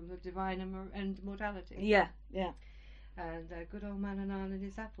separation from the divine and mortality. Yeah, yeah. And good old Manannán and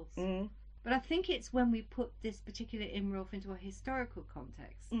his apples. Mm. But I think it's when we put this particular Imrov into a historical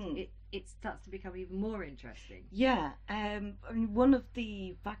context, Mm. it starts to become even more interesting. Yeah, I mean, one of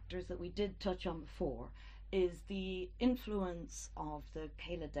the factors that we did touch on before is the influence of the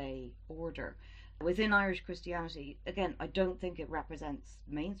Céile Day order within Irish Christianity. Again, I don't think it represents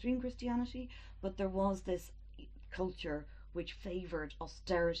mainstream Christianity, but there was this culture which favoured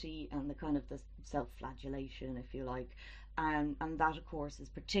austerity and the kind of the self-flagellation, if you like. And that, of course, is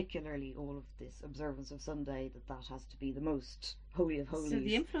particularly all of this observance of Sunday, that has to be the most holy of holies. So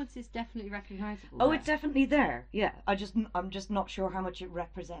the influence is definitely recognisable. Oh, there. it's definitely there. Yeah, I'm just not sure how much it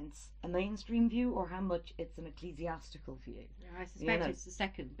represents a mainstream view or how much it's an ecclesiastical view. I suspect know. it's the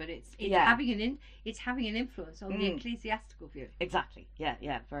second, but it's Yeah. having an influence on the ecclesiastical view. Exactly. Yeah,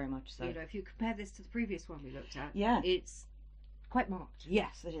 yeah, very much so. You know, if you compare this to the previous one we looked at, Yeah. it's quite marked.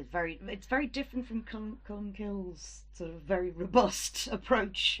 Yes, it is it's very different from Columbkill's sort of very robust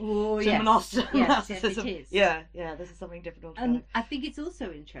approach Oh, to yes. monasticism. Yes, it is. Yeah, yeah, this is something different altogether. And I think it's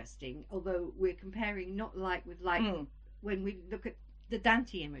also interesting, although we're comparing not like with like when we look at the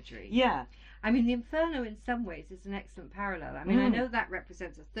Dante imagery. Yeah. I mean, the Inferno in some ways is an excellent parallel. I mean, I know that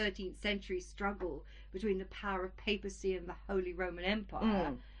represents a 13th century struggle between the power of papacy and the Holy Roman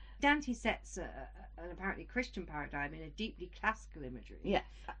Empire. Dante sets an apparently Christian paradigm in a deeply classical imagery. Yes.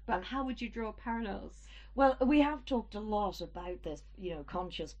 But how would you draw parallels? Well, we have talked a lot about this, you know,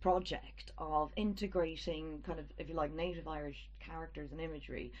 conscious project of integrating kind of, if you like, native Irish characters and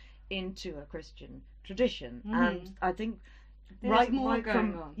imagery into a Christian tradition. And I think There's more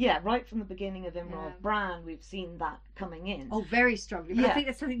going from on. right from the beginning of Imrov Yeah. Bran, we've seen that coming in. Oh, very strongly. But Yeah. I think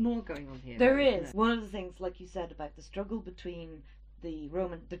there's something more going on here. There though, isn't is. it? One of the things, like you said, about the struggle between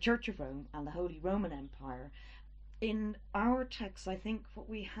the Church of Rome and the Holy Roman Empire, In our text, I think what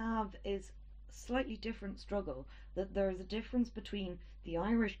we have is a slightly different struggle. That there is a difference between the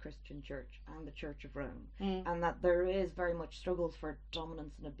Irish Christian Church and the Church of Rome, and that there is very much struggles for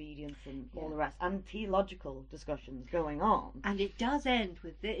dominance and obedience and all the rest, and theological discussions going on. And it does end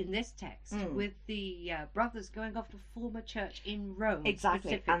with in this text with the brothers going off to form a church in Rome.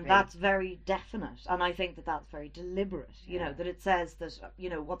 Exactly, and that's very definite, and I think that that's very deliberate. You know, that it says that, you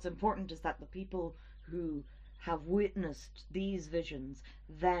know, what's important is that the people who have witnessed these visions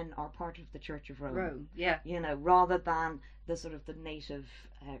then are part of the Church of Rome. You know, rather than the sort of the native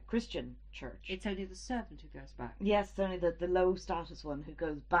Christian church. It's only the servant who goes back. Yes, it's only the low status one who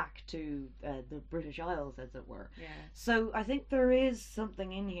goes back to the British Isles, as it were. Yeah. So I think there is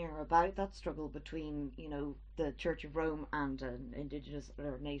something in here about that struggle between, you know, the Church of Rome and an indigenous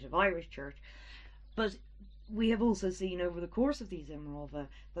or native Irish church. But we have also seen over the course of these Imrova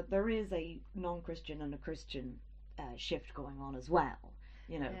that there is a non-Christian and a Christian shift going on as well.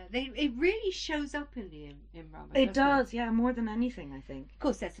 You know, it really shows up in the Imrava. It does, yeah, more than anything, I think. Of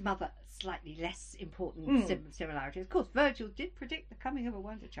course, there's some other slightly less important similarities. Of course, Virgil did predict the coming of a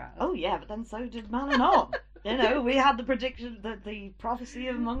wonder child. Oh yeah, but then so did Manannán. You know, we had the prediction, the prophecy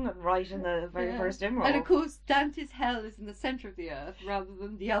of Mungan right in the very first Imrov. And of course, Dante's hell is in the centre of the earth rather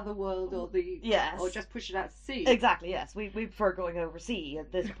than the other world or or just push it out to sea. Exactly, yes. We prefer going overseas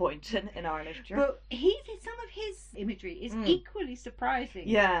at this point in our literature. But some of his imagery is equally surprising.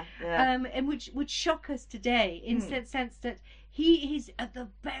 Yeah. And which would shock us today in the sense that he is at the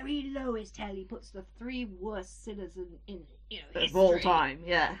very lowest hell. He puts the three worst sinners in history. Of all time,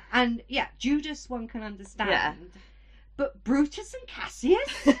 yeah. And Judas one can understand, but Brutus and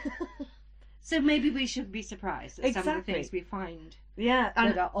Cassius. So maybe we shouldn't be surprised at some of the things we find that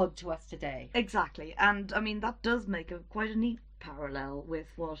are odd to us today. Exactly, and I mean that does make quite a neat parallel with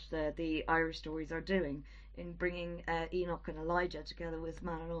what the Irish stories are doing in bringing Enoch and Elijah together with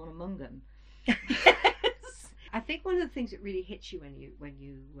Manannán and Mungan. I think one of the things that really hits you when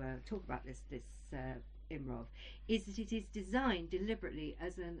you talk about this Imrov is that it is designed deliberately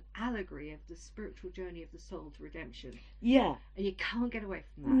as an allegory of the spiritual journey of the soul to redemption. Yeah. And you can't get away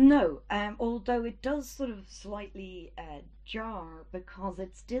from that. No, although it does sort of slightly jar because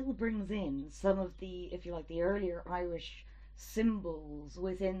it still brings in some of the, if you like, the earlier Irish symbols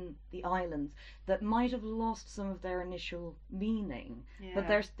within the islands that might have lost some of their initial meaning, but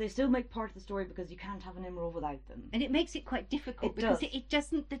they still make part of the story because you can't have an Imrov without them, and it makes it quite difficult because it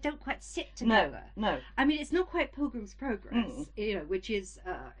doesn't, they don't quite sit together. No, I mean, it's not quite Pilgrim's Progress, which is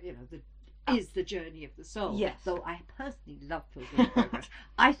is the journey of the soul. Yes. Though I personally love Pilgrim's Progress.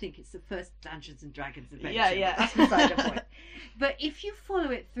 I think it's the first Dungeons and Dragons adventure. Yeah. That's beside the point. But if you follow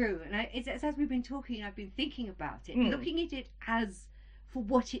it through, and it's as we've been talking, I've been thinking about it, looking at it as for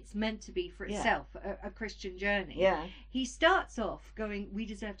what it's meant to be for itself, a Christian journey. Yeah. He starts off going, we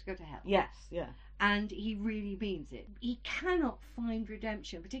deserve to go to hell. Yes, yeah. And he really means it. He cannot find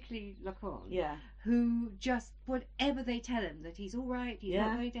redemption, particularly Lacon, who just, whatever they tell him, that he's all right, he's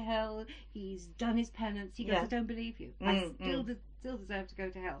not going to hell, he's done his penance, he goes, I don't believe you. I still deserve to go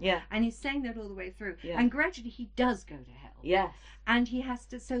to hell. Yeah. And he's saying that all the way through. Yeah. And gradually he does go to hell. Yes. And he has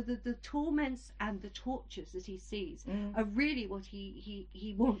to, so that the torments and the tortures that he sees are really what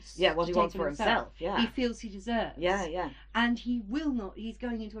he wants. Yeah, what he wants for himself. Yeah. He feels he deserves. Yeah. And he will not, he's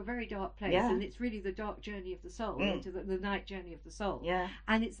going into a very dark place. Yeah. And it's really the dark journey of the soul, into the night journey of the soul. Yeah.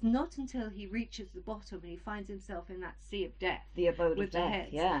 And it's not until he reaches the bottom and he finds himself in that sea of death. The abode with of death. The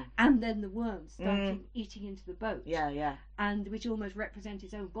heads, yeah. And then the worms start eating into the boat. Yeah. And which almost represent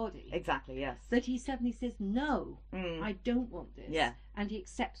his own body. Exactly, yes. That he suddenly says, no, I don't want this. Yeah. And he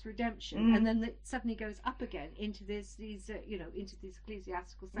accepts redemption. And then it suddenly goes up again into these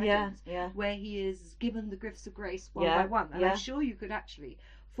ecclesiastical settings where he is given the gifts of grace one by one. And I'm sure you could actually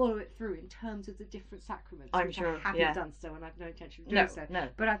follow it through in terms of the different sacraments, which I haven't done so, and I've no intention of doing so. No.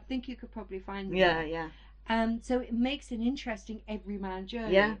 But I think you could probably find them. Yeah. So it makes an interesting everyman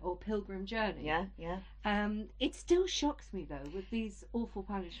journey or pilgrim journey. Yeah. It still shocks me though with these awful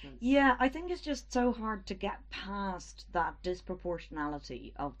punishments. Yeah, I think it's just so hard to get past that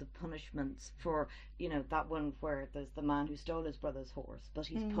disproportionality of the punishments for, that one where there's the man who stole his brother's horse, but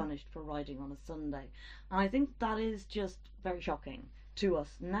he's punished for riding on a Sunday. And I think that is just very shocking to us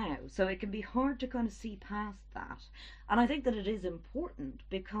now. So it can be hard to kind of see past that. And I think that it is important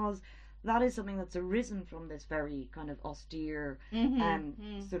because that is something that's arisen from this very kind of austere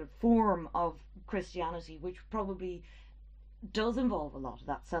sort of form of Christianity, which probably does involve a lot of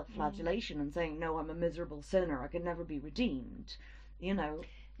that self-flagellation and saying, no, I'm a miserable sinner, I can never be redeemed,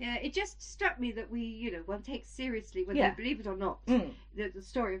 Yeah, it just struck me that one takes seriously, whether you believe it or not, the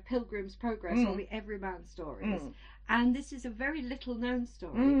story of Pilgrim's Progress or the Everyman stories. And this is a very little known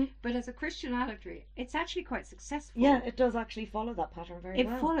story, but as a Christian allegory, it's actually quite successful. Yeah, it does actually follow that pattern very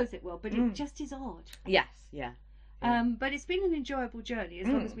well. It follows it well, but it just is odd. Yes, yeah. But it's been an enjoyable journey, as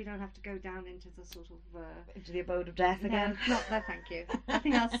long as we don't have to go down into the sort of... into the abode of death again. No, not there, thank you. I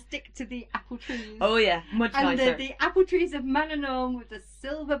think I'll stick to the apple trees. Oh yeah, much and nicer. the apple trees of Manannum with the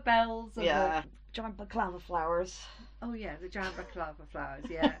silver bells of the... Giant baklava flowers. Oh yeah, the giant baklava flowers,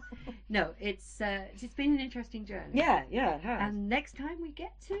 yeah. No, it's been an interesting journey. Yeah, it has. And next time we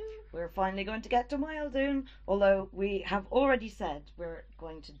get to... We're finally going to get to Mildoon, although we have already said we're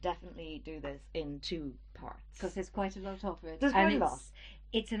going to definitely do this in 2 parts. Because there's quite a lot of it. There's quite a lot.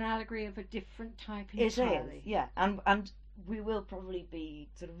 It's an allegory of a different type entirely. It is, yeah. And we will probably be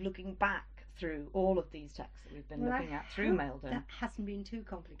sort of looking back through all of these texts that we've been looking at through Mildoon. That hasn't been too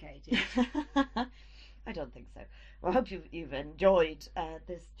complicated. I don't think so. Well, I hope you've enjoyed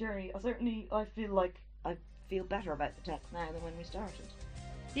this journey. I feel like I feel better about the text now than when we started.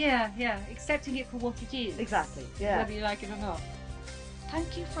 Yeah, accepting it for what it is. Exactly, yeah. Whether you like it or not.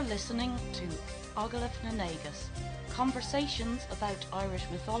 Thank you for listening to Ogilvy na Negus, conversations about Irish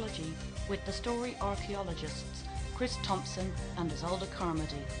mythology with the story archaeologists Chris Thompson and Isolde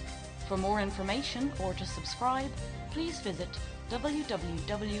Carmody. For more information or to subscribe, please visit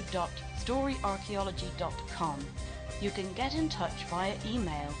www.storyarchaeology.com. You can get in touch via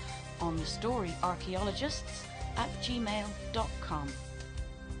email on storyarchaeologists@gmail.com.